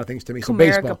means a lot of things to me. So Comerica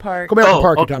baseball. Park. Comerica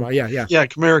Park, you're talking about. Yeah. Yeah,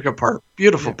 Comerica Park.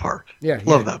 Beautiful park. Yeah.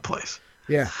 Love that place.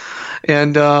 Yeah.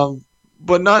 And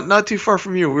but not too far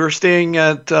from you. We were staying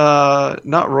at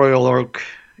not Royal Oak.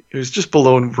 It was just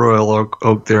below Royal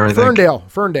Oak there, I think.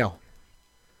 Ferndale.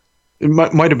 It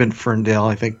might have been Ferndale,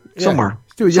 I think. Yeah. Somewhere.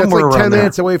 Dude, that's somewhere like 10 around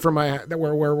minutes there. away from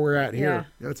where we're at here.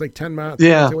 Yeah. It's like 10 minutes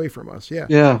away from us. Yeah.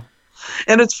 Yeah.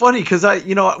 And it's funny because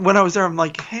when I was there, I'm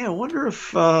like, hey, I wonder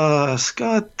if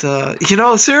Scott,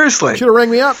 seriously. Should have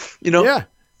rang me up. Yeah.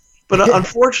 But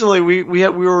unfortunately, we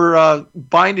were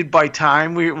binded by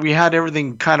time. We had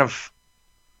everything kind of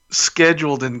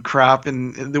scheduled and crap,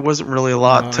 and there wasn't really a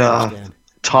lot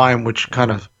time, which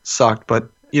kind of sucked. But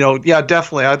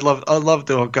definitely, I'd love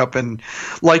to hook up, and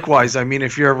likewise. I mean,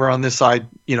 if you're ever on this side,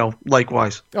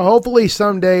 likewise. Hopefully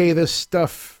someday this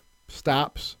stuff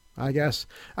stops. I guess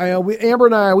Amber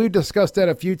and I, we've discussed that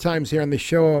a few times here on the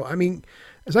show. I mean,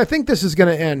 I think this is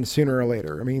going to end sooner or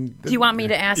later. I mean, do you want me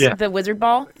to ask the Wizard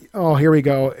Ball? Oh, here we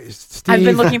go. Steve, I've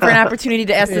been looking for an opportunity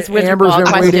to ask this Wizard Amber's Ball been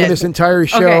question. waiting this entire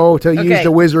show to use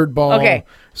the Wizard Ball. Okay.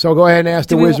 So go ahead and ask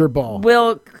the Wizard Ball.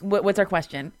 What's our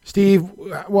question? Steve,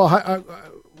 well,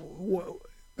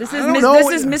 this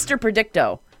is Mr.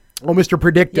 Predicto. Oh, Mr.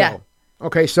 Predicto. Yeah.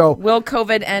 Okay, so will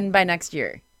COVID end by next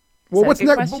year? Well, what's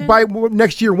next? By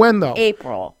next year? When though?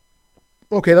 April.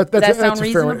 Okay, Does that sound a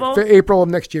reasonable? fair one. April of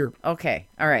next year. Okay,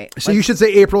 all right. So you should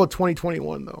say April of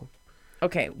 2021, though.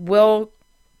 Okay, will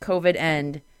COVID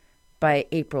end by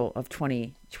April of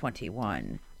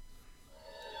 2021?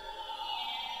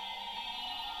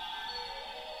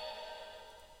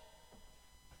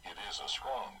 It is a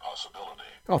strong possibility.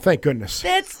 Oh, thank goodness!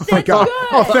 That's my God! Good.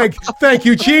 Oh, thank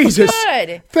you, Jesus!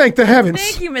 Good. Thank the heavens!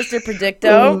 Thank you, Mr.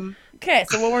 Predicto. Okay,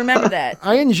 so we'll remember that.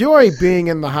 I enjoy being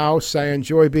in the house. I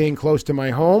enjoy being close to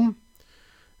my home,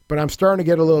 but I'm starting to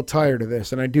get a little tired of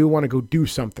this, and I do want to go do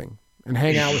something and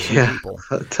hang out with some people.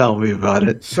 Tell me about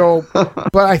it. So,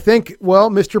 but I think,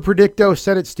 Mr. Predicto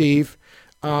said it, Steve.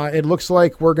 It looks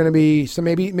like we're going to be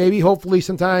maybe hopefully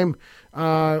sometime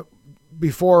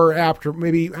before or after,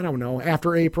 maybe, I don't know,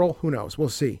 after April. Who knows? We'll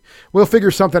see. We'll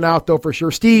figure something out though for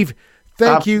sure. Steve,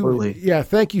 thank you. Yeah,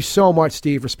 thank you so much,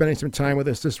 Steve, for spending some time with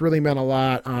us. This really meant a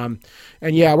lot. And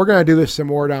yeah, we're going to do this some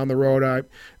more down the road.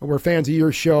 We're fans of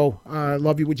your show.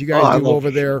 Love you, what you guys do over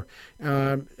there.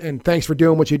 And thanks for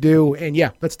doing what you do. And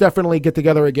yeah, let's definitely get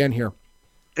together again here.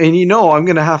 And I'm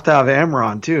going to have Amber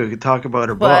on too. We could talk about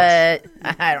her books.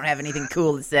 But I don't have anything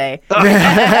cool to say.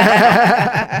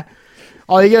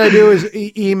 All you got to do is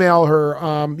email her.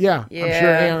 Yeah.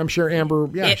 I'm sure Amber.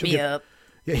 Yeah, hit me up.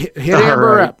 Yeah, hit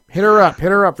Amber up. Hit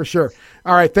her up for sure.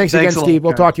 All right. Thanks again, Steve.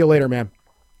 We'll talk to you later, man.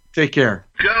 Take care.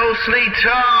 Ghostly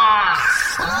Talk!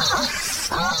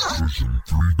 Version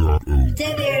 3.0.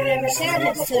 They never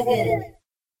sounded so good.